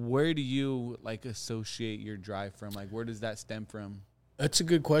 Yeah. Where do you like associate your drive from? Like, where does that stem from? That's a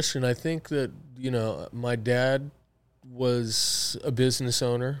good question. I think that, you know, my dad was a business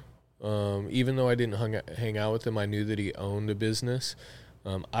owner. Even though I didn't hang out with him, I knew that he owned a business.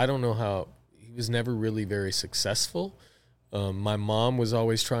 I don't know how, he was never really very successful. My mom was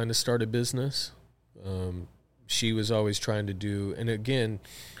always trying to start a business. She was always trying to do, and again,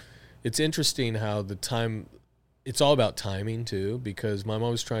 it's interesting how it's all about timing too, because my mom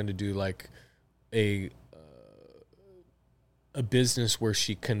was trying to do like a business where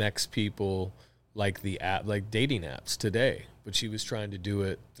she connects people like the app, like dating apps today. But she was trying to do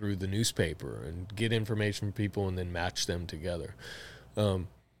it through the newspaper and get information from people and then match them together. And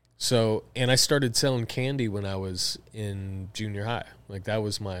I started selling candy when I was in junior high. Like, that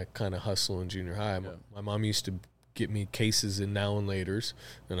was my kind of hustle in junior high. Yeah. My mom used to get me cases in Now and Laters,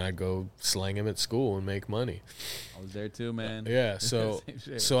 and I'd go slang them at school and make money. I was there too, man. Yeah, so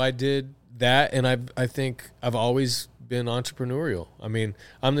I did that, and I think I've always been entrepreneurial. I mean,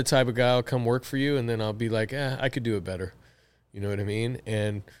 I'm the type of guy, I'll come work for you, and then I'll be like, I could do it better. You know what I mean?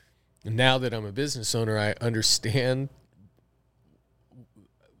 And now that I'm a business owner, I understand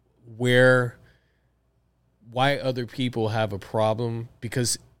why other people have a problem,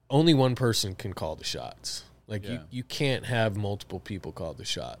 because only one person can call the shots. Like, you can't have multiple people call the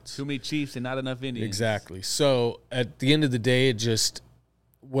shots. Too many Chiefs and not enough Indians. Exactly. So at the end of the day, it just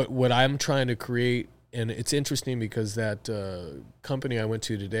what I'm trying to create, and it's interesting because that company I went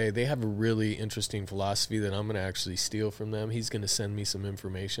to today, they have a really interesting philosophy that I'm going to actually steal from them. He's going to send me some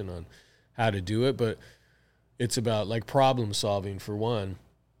information on how to do it, but it's about like problem solving for one.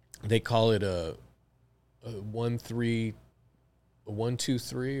 They call it a 1-3, a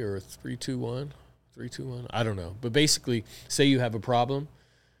 1-2-3, or a 3-2-1, 3-2-1. I don't know, but basically, say you have a problem,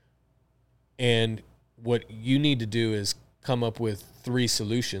 and what you need to do is come up with 3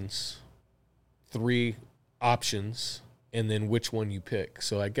 solutions, 3 options, and then which one you pick.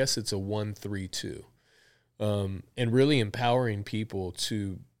 So I guess it's a 1-3-2, and really empowering people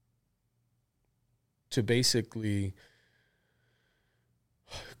to basically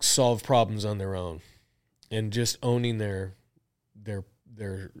solve problems on their own, and just owning their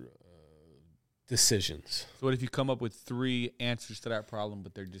decisions. So what if you come up with 3 answers to that problem,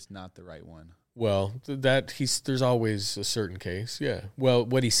 but they're just not the right one? Well, there's always a certain case. Yeah. Well,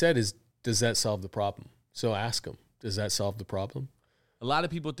 what he said is, does that solve the problem? So ask him, does that solve the problem? A lot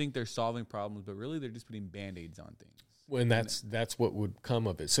of people think they're solving problems, but really they're just putting Band-Aids on things. Well, and that's what would come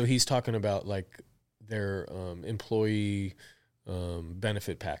of it. So he's talking about like their employee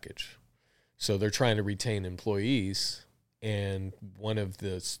benefit package. So they're trying to retain employees, and one of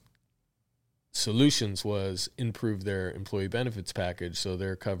the solutions was improve their employee benefits package, so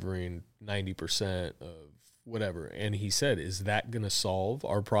they're covering 90% of whatever. And he said, is that going to solve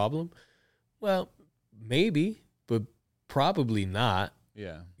our problem? Well, maybe, but probably not.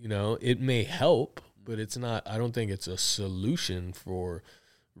 Yeah. You know, it may help, but it's not. I don't think it's a solution for,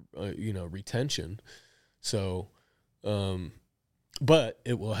 retention. So, but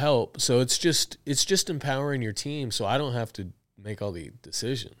it will help. So it's just empowering your team. So I don't have to make all the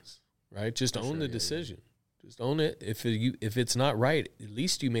decisions. Right, just own the decision. Yeah. Just own it. If it's not right, at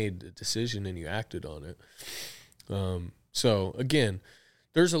least you made a decision and you acted on it. So again,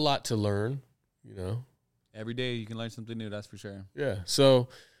 there's a lot to learn. You know, every day you can learn something new. That's for sure. Yeah. So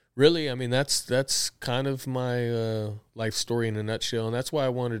really, I mean, that's kind of my life story in a nutshell, and that's why I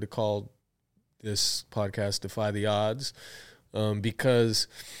wanted to call this podcast "Defy the Odds," because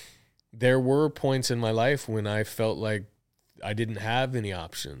there were points in my life when I felt like I didn't have any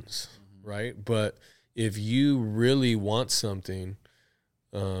options. Right. But if you really want something,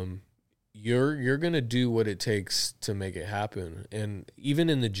 you're going to do what it takes to make it happen. And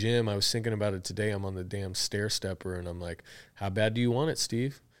even in the gym, I was thinking about it today. I'm on the damn stair stepper and I'm like, how bad do you want it,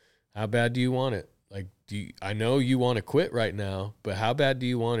 Steve? How bad do you want it? Like, I know you want to quit right now, but how bad do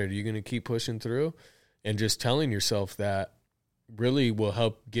you want it? Are you going to keep pushing through? And just telling yourself that really will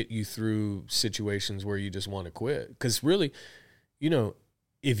help get you through situations where you just want to quit. Because really, you know,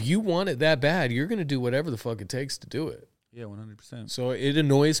 if you want it that bad, you're going to do whatever the fuck it takes to do it. Yeah, 100%. So it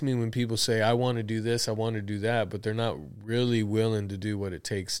annoys me when people say, I want to do this, I want to do that, but they're not really willing to do what it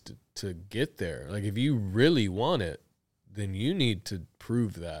takes to get there. Like, if you really want it, then you need to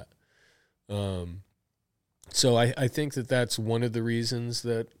prove that. So I think that's one of the reasons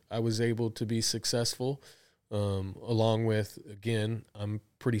that I was able to be successful, along with, again, I'm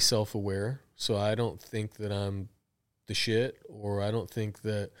pretty self-aware, so I don't think that I'm the shit, or I don't think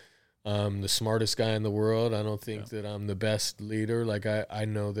that I'm the smartest guy in the world. I don't think that I'm the best leader. Like, I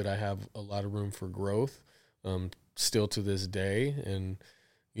know that I have a lot of room for growth, still to this day. And,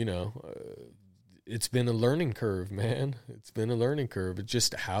 you know, it's been a learning curve, man. It's been a learning curve. It's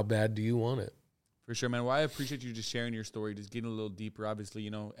just, how bad do you want it? For sure, man. Well, I appreciate you just sharing your story, just getting a little deeper. Obviously, you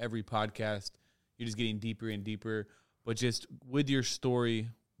know, every podcast, you're just getting deeper and deeper. But just with your story,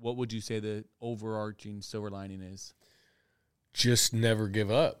 what would you say the overarching silver lining is? Just never give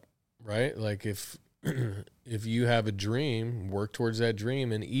up, right? Like, if you have a dream, work towards that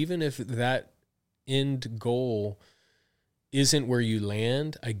dream. And even if that end goal isn't where you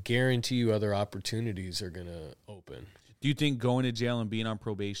land, I guarantee you other opportunities are going to open. Do you think going to jail and being on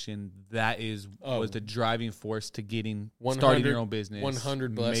probation, that was the driving force to starting your own business,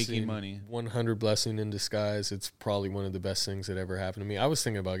 100 blessing, making money? 100 blessing in disguise. It's probably one of the best things that ever happened to me. I was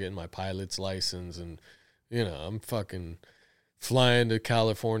thinking about getting my pilot's license, and, you know, I'm fucking flying to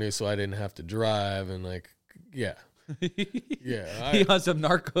California so I didn't have to drive, and, like, yeah. Yeah. He on some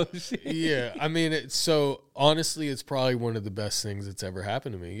narcos. Yeah. I mean, so honestly, it's probably one of the best things that's ever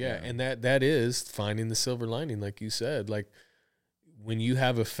happened to me. Yeah. And that is finding the silver lining, like you said. Like, when you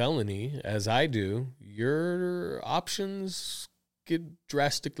have a felony, as I do, your options get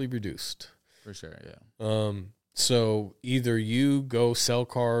drastically reduced. For sure, yeah. So either you go sell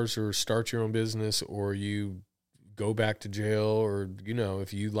cars or start your own business, or you go back to jail, or, you know,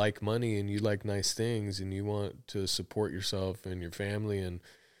 if you like money and you like nice things and you want to support yourself and your family, and,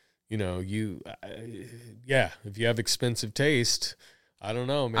 you know, if you have expensive taste, I don't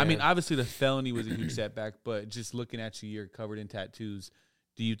know, man. I mean, obviously the felony was a huge setback, but just looking at you, you're covered in tattoos.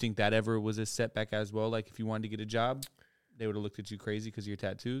 Do you think that ever was a setback as well? Like, if you wanted to get a job, they would have looked at you crazy because of your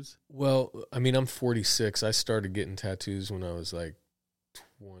tattoos? Well, I mean, I'm 46. I started getting tattoos when I was like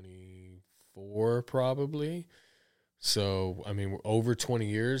 24, probably. So, I mean, over 20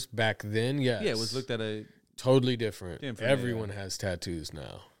 years. Back then, yes. Yeah, it was looked at totally different. Everyone has tattoos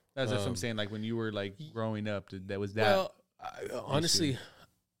now. That's what I'm saying. Like, when you were, like, growing up, that was that. Well, honestly,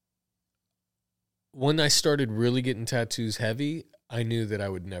 when I started really getting tattoos heavy, I knew that I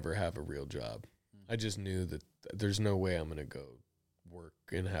would never have a real job. I just knew that there's no way I'm going to go work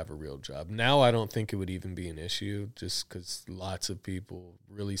and have a real job. Now I don't think it would even be an issue, just because lots of people,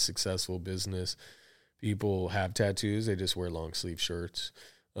 really successful business people, have tattoos. They just wear long sleeve shirts.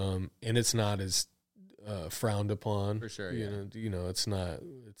 and it's not as frowned upon. For sure, you know, it's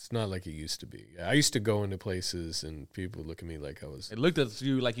not like it used to be. I used to go into places and people look at me like I was. It looked at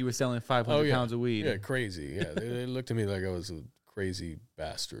you like you were selling 500 pounds of weed. Yeah, crazy. Yeah, they looked at me like I was a crazy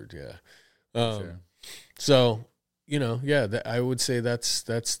bastard. Yeah. Sure. So, you know, I would say that's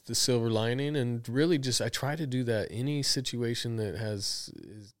the silver lining, and really just I try to do that. Any situation that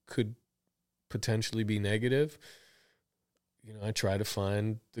could potentially be negative, you know, I try to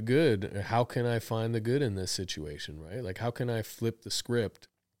find the good. How can I find the good in this situation, right? Like, how can I flip the script,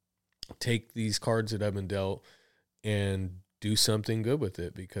 take these cards that I've been dealt, and do something good with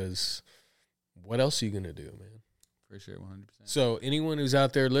it? Because what else are you going to do, man? For sure, 100%. So anyone who's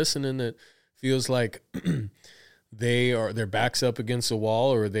out there listening that feels like their back's up against the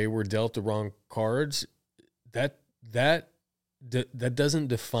wall or they were dealt the wrong cards, that doesn't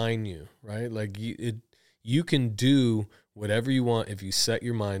define you, right? Like you can do whatever you want if you set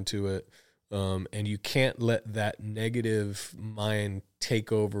your mind to it, and you can't let that negative mind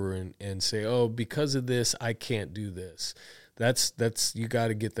take over and say, oh, because of this, I can't do this. That's you got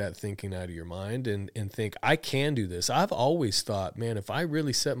to get that thinking out of your mind and think, I can do this. I've always thought, man, if I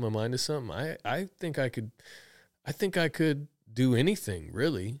really set my mind to something, I think I could do anything,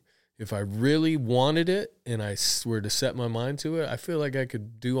 really. If I really wanted it and I were to set my mind to it, I feel like I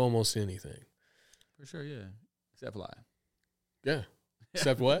could do almost anything. For sure, yeah. Except fly. Yeah.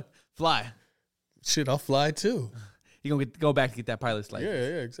 Except what? Fly. Shit, I'll fly too. You're going to go back and get that pilot's license.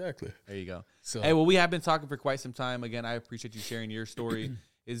 Yeah, exactly. There you go. So, hey, well, we have been talking for quite some time. Again, I appreciate you sharing your story.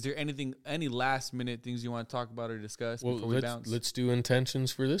 Is there any last minute things you want to talk about or discuss before we bounce? Let's do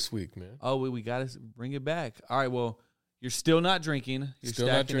intentions for this week, man. Oh, we got to bring it back. All right, well, you're still not drinking. You're still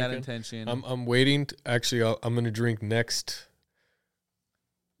stacking that intention. I'm waiting. I'm going to drink next.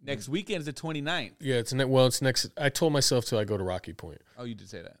 Next weekend is the 29th. Yeah, it's next. I told myself till I go to Rocky Point. Oh, you did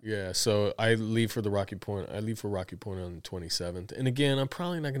say that. Yeah, so I leave for Rocky Point on the 27th. And again, I'm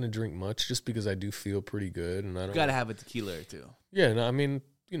probably not going to drink much just because I do feel pretty good, and I don't. Got to have a tequila or two. Yeah, no, I mean,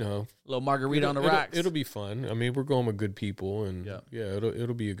 you know, a little margarita on the rocks. It'll be fun. I mean, we're going with good people, and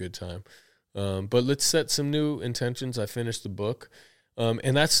it'll be a good time. But let's set some new intentions. I finished the book,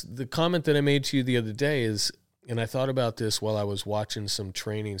 and that's the comment that I made to you the other day is. And I thought about this while I was watching some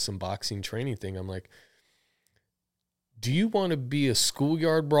boxing training thing. I'm like, do you want to be a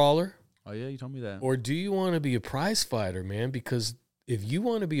schoolyard brawler? Oh, yeah, you told me that. Or do you want to be a prize fighter, man? Because if you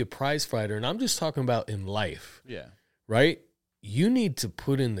want to be a prize fighter, and I'm just talking about in life, right? You need to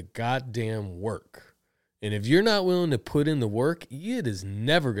put in the goddamn work. And if you're not willing to put in the work, it is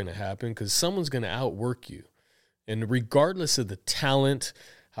never going to happen because someone's going to outwork you. And regardless of the talent,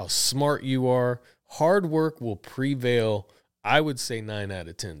 how smart you are, hard work will prevail, I would say 9 out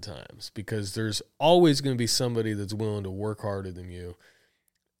of 10 times, because there's always going to be somebody that's willing to work harder than you.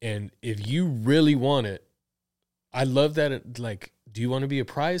 And if you really want it, I love that. Like, do you want to be a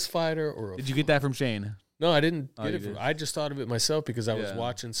prize fighter or Did you get that from Shane? No, I didn't get it. I just thought of it myself because I was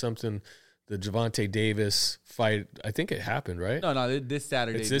watching something, the Gervonta Davis fight. I think it happened, right? No, this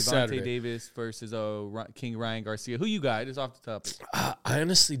Saturday. It's this Gervonta Saturday. Davis versus King Ryan Garcia. Who you got? Just off the topic. I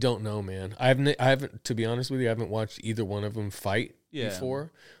honestly don't know, man. I haven't. To be honest with you, I haven't watched either one of them fight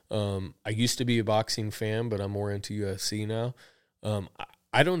before. I used to be a boxing fan, but I'm more into UFC now.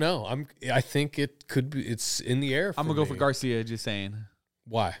 I don't know. I think it could be. It's in the air. I'm gonna go for Garcia. Just saying.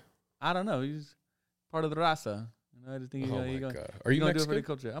 Why? I don't know. He's part of the raza. I just think God. Are you Mexican? Do it for the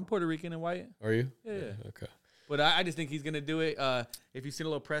culture. I'm Puerto Rican and white. Are you? Yeah. Okay. But I just think he's gonna do it. If you've seen a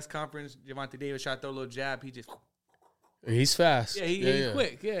little press conference, Gervonta Davis shot throw a little jab. He's fast. Yeah, he's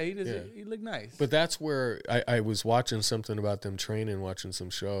quick. Yeah, he looked nice. But that's where I was watching something about them training, watching some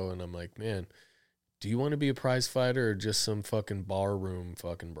show, and I'm like, man, do you want to be a prize fighter or just some fucking barroom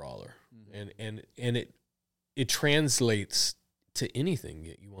fucking brawler? Mm-hmm. And it translates to anything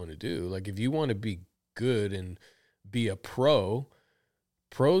that you want to do. Like if you want to be good and be a pro,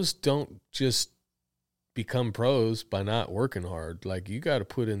 pros don't just become pros by not working hard. Like you got to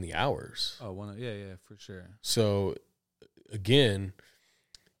put in the hours. Oh, yeah, for sure. So again,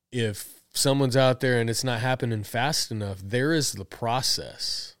 if someone's out there and it's not happening fast enough, there is the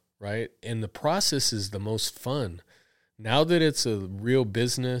process, right? And the process is the most fun. Now that it's a real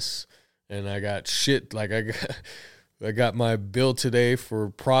business and I got shit, like I got my bill today for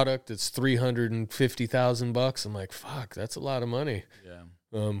product that's $350,000. I'm like, fuck, that's a lot of money. Yeah.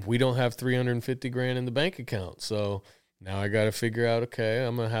 We don't have $350,000 in the bank account. So now I got to figure out, okay,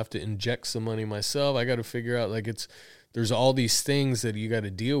 I'm going to have to inject some money myself. I got to figure out there's all these things that you got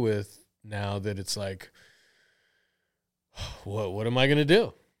to deal with now that it's like, what am I going to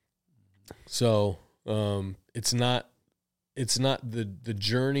do? So, it's it's not the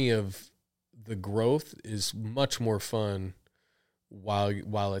journey of the growth is much more fun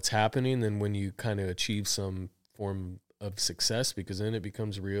while it's happening than when you kind of achieve some form of success, because then it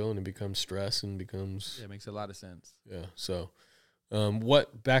becomes real and it becomes stress and becomes... Yeah, it makes a lot of sense. Yeah. So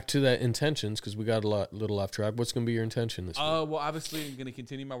back to that intentions, because we got little off track. What's going to be your intention this week? Well, obviously I'm going to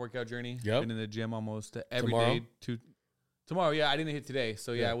continue my workout journey. Yep. Been in the gym almost every Tomorrow? day. Tomorrow, yeah, I didn't hit today.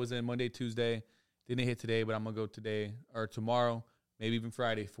 So yeah, I was in Monday, Tuesday. Didn't hit today, but I'm going to go today or tomorrow, maybe even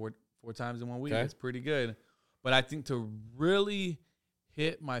Friday, four times in 1 week. Okay. It's pretty good. But I think to really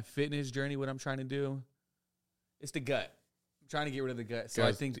hit my fitness journey, what I'm trying to do, it's the gut. I'm trying to get rid of the gut. So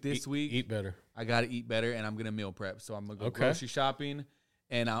Guys, I think this week eat better. I got to eat better, and I'm going to meal prep. So I'm going to go Okay. grocery shopping,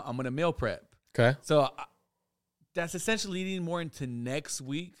 and I'm going to meal prep. Okay. So that's essentially leading more into next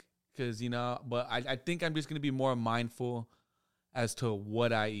week because, but I think I'm just going to be more mindful as to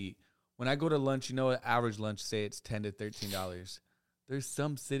what I eat. When I go to lunch, average lunch, say it's $10 to $13. There's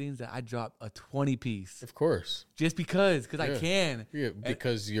some sittings that I drop a 20 piece. Of course. Just because I can. Yeah,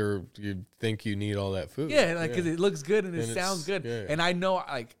 because you think you need all that food. Yeah, because it looks good and it sounds good. Yeah. And I know,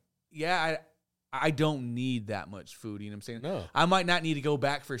 I don't need that much food. You know what I'm saying? No. I might not need to go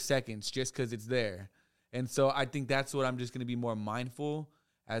back for seconds just because it's there. And so I think that's what I'm just going to be more mindful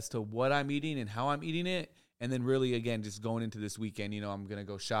as to what I'm eating and how I'm eating it. And then really, again, just going into this weekend, I'm going to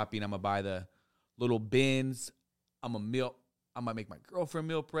go shopping. I'm going to buy the little bins. I might make my girlfriend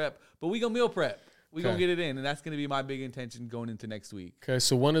meal prep. But we going to meal prep. We going to get it in. And that's going to be my big intention going into next week. Okay,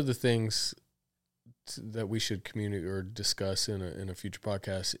 so one of the things that we should communicate or discuss in a future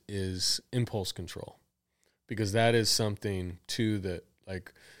podcast is impulse control. Because that is something, too, that,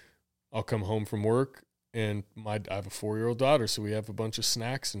 like, I'll come home from work, and I have a 4-year-old daughter, so we have a bunch of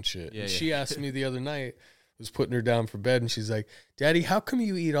snacks and shit. Yeah, and yeah. she asked me the other night, was putting her down for bed, and she's like, Daddy, how come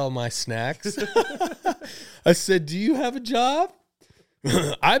you eat all my snacks? I said, do you have a job?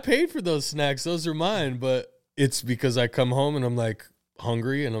 I paid for those snacks. Those are mine. But it's because I come home and I'm like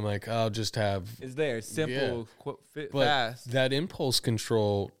hungry and I'm like, I'll just have. It's there. It's simple, but fast. That impulse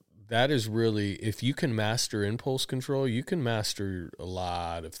control, that is really, if you can master impulse control, you can master a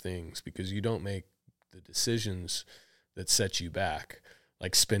lot of things because you don't make the decisions that set you back.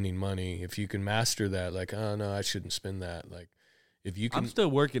 Like spending money. If you can master that, like, oh no, I shouldn't spend that. Like, if you can, I'm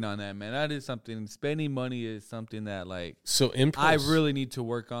still working on that, man. That is something. Spending money is something that, like, so impulse. I really need to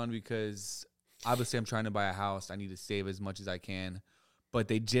work on because obviously I'm trying to buy a house. I need to save as much as I can. But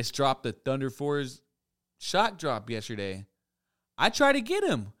they just dropped the Thunder 4's shock drop yesterday. I try to get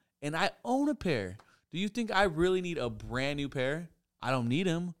him, and I own a pair. Do you think I really need a brand new pair? I don't need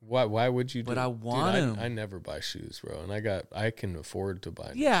them. Why would you do? But I want them. I never buy shoes, bro, and I can afford to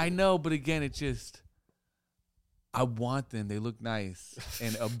buy. Yeah, I know, but again, it's just I want them. They look nice,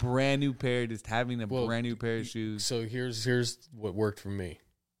 and a brand new pair. Just having a brand new pair of shoes. So here's what worked for me.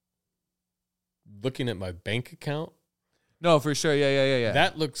 Looking at my bank account. No, for sure. Yeah.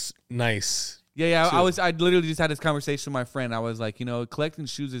 That looks nice. Yeah. too. I literally just had this conversation with my friend. I was like, collecting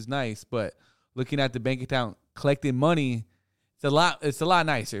shoes is nice, but looking at the bank account, collecting money. It's a lot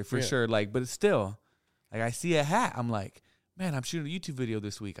nicer for sure. Like, but it's still, like, I see a hat. I'm like, man, I'm shooting a YouTube video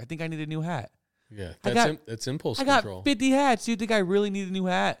this week. I think I need a new hat. Yeah, that's impulse I control. got 50 hats. Do you think I really need a new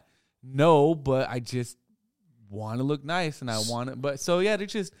hat? No, but I just want to look nice, and I want it. But so yeah,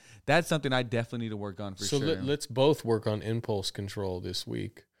 that's something I definitely need to work on for sure. So let's both work on impulse control this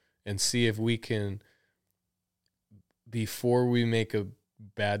week and see if we can, before we make a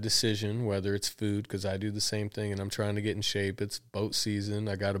bad decision, whether it's food, because I do the same thing and I'm trying to get in shape. It's boat season.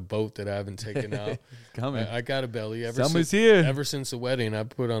 I got a boat that I haven't taken out. Coming. I got a belly. Summer's here. Ever since the wedding, I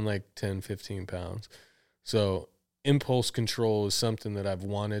put on like 10, 15 pounds. So impulse control is something that I've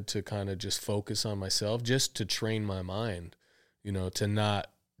wanted to kind of just focus on myself, just to train my mind, to not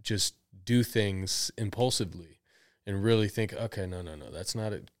just do things impulsively and really think, okay, no, that's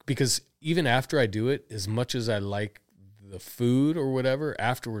not it. Because even after I do it, as much as I like the food or whatever,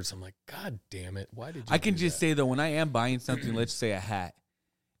 afterwards I'm like, God damn it, why did you I can do just that? say though, when I am buying something, let's say a hat,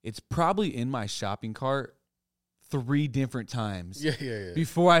 it's probably in my shopping cart 3 different times. Yeah.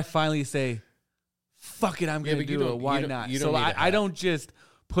 Before I finally say, fuck it, I'm gonna but you do don't- it. Why you don't- not? you don't So need a hat. I don't just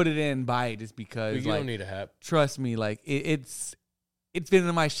put it in and buy it just because. But you don't need a hat. Trust me, like it's been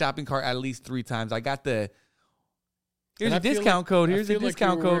in my shopping cart at least 3 times. I got here's And a I feel discount code. Here's a I feel like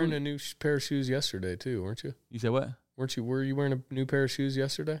discount you were code. wearing a new pair of shoes yesterday too, weren't you? You said what? Were you wearing a new pair of shoes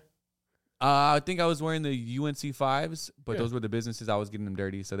yesterday? I think I was wearing the UNC 5s, but Yeah. those were the businesses. I was getting them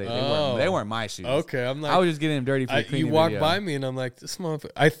dirty, so they Oh. weren't my shoes. Okay, I'm like, I was just getting them dirty for the you cleaning walked video. by me and I'm like, this motherfucker.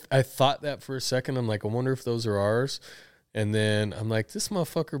 I thought that for a second. I'm like, I wonder if those are ours. And then I'm like, this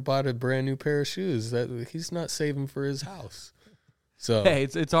motherfucker bought a brand new pair of shoes that he's not saving for his house. So hey,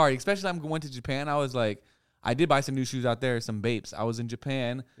 it's hard, especially I'm going to Japan. I was like, I did buy some new shoes out there, some Bapes. I was in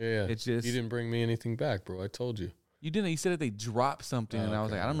Japan. Yeah, it's just you didn't bring me anything back, bro. I told you. You didn't. You said that they dropped something, and I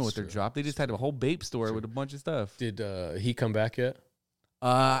was like, I don't know what they dropped. They just had a whole Bape store with a bunch of stuff. Did he come back yet?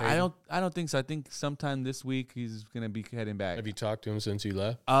 I don't think so. I think sometime this week he's gonna be heading back. Have you talked to him since you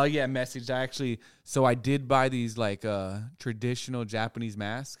left? Yeah, messaged. So I did buy these like traditional Japanese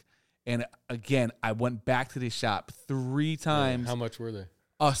masks, and again I went back to the shop 3 times. How much were they?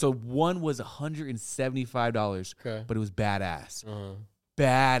 So one was $175, but it was badass.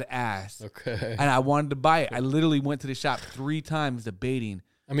 Badass. Okay. And I wanted to buy it. I literally went to the shop 3 times debating.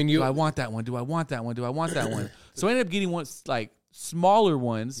 I mean, do I want that one? Do I want that one? Do I want that one? So I ended up getting ones like smaller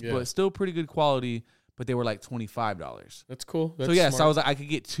ones, but still pretty good quality. But they were like $25. That's cool. That's so I was like, I could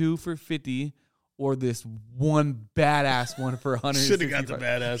get 2 for $50, or this one badass one for $100. Should have got the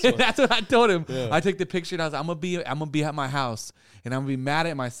badass one. That's what I told him. Yeah. I took the picture and I was like, I'm gonna be at my house and I'm gonna be mad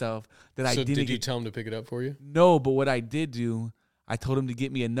at myself that I didn't. Did you tell him to pick it up for you? No, but what I did do, I told him to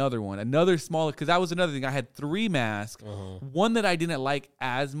get me another one, another smaller, because that was another thing. I had 3 masks, one that I didn't like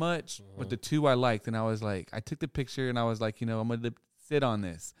as much, but the 2 I liked. And I was like, I took the picture and I was like, I'm going to sit on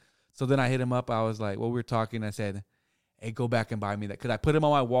this. So then I hit him up. I was like, we were talking. I said, hey, go back and buy me that. Because I put them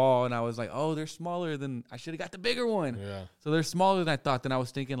on my wall and I was like, oh, they're smaller than, I should have got the bigger one. Yeah. So they're smaller than I thought. Then I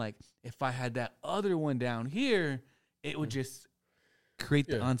was thinking, like, if I had that other one down here, it would just create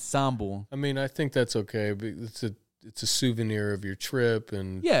the ensemble. I mean, I think that's okay. It's a souvenir of your trip,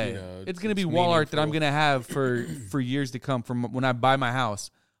 and it's gonna be wall art that I'm gonna have for years to come. From when I buy my house,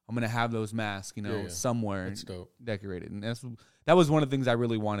 I'm gonna have those masks, somewhere. That's dope. Decorated, and that was one of the things I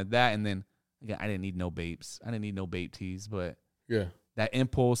really wanted. That, and then again, I didn't need no Bapes. I didn't need no Bape tees, but that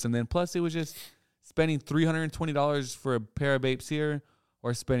impulse, and then plus it was just spending $320 for a pair of Bapes here,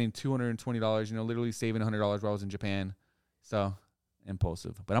 or spending $220. Literally saving $100 while I was in Japan. So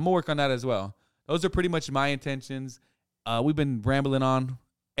impulsive, but I'm gonna work on that as well. Those are pretty much my intentions. We've been rambling on.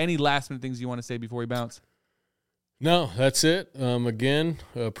 Any last minute things you want to say before we bounce? No, that's it. Again,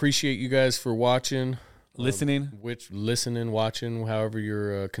 appreciate you guys for watching. Listening. Watching, however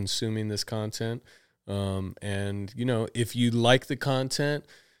you're consuming this content. And, if you like the content,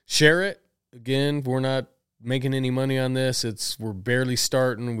 share it. Again, we're not making any money on this. We're barely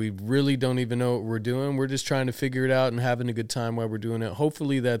starting. We really don't even know what we're doing. We're just trying to figure it out and having a good time while we're doing it.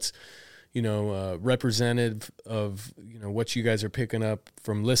 Hopefully that's representative of, what you guys are picking up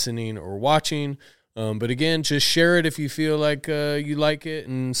from listening or watching. But again, just share it if you feel like you like it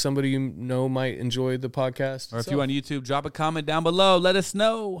and somebody might enjoy the podcast. Or if you're on YouTube, drop a comment down below. Let us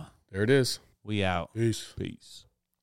know. There it is. We out. Peace. Peace.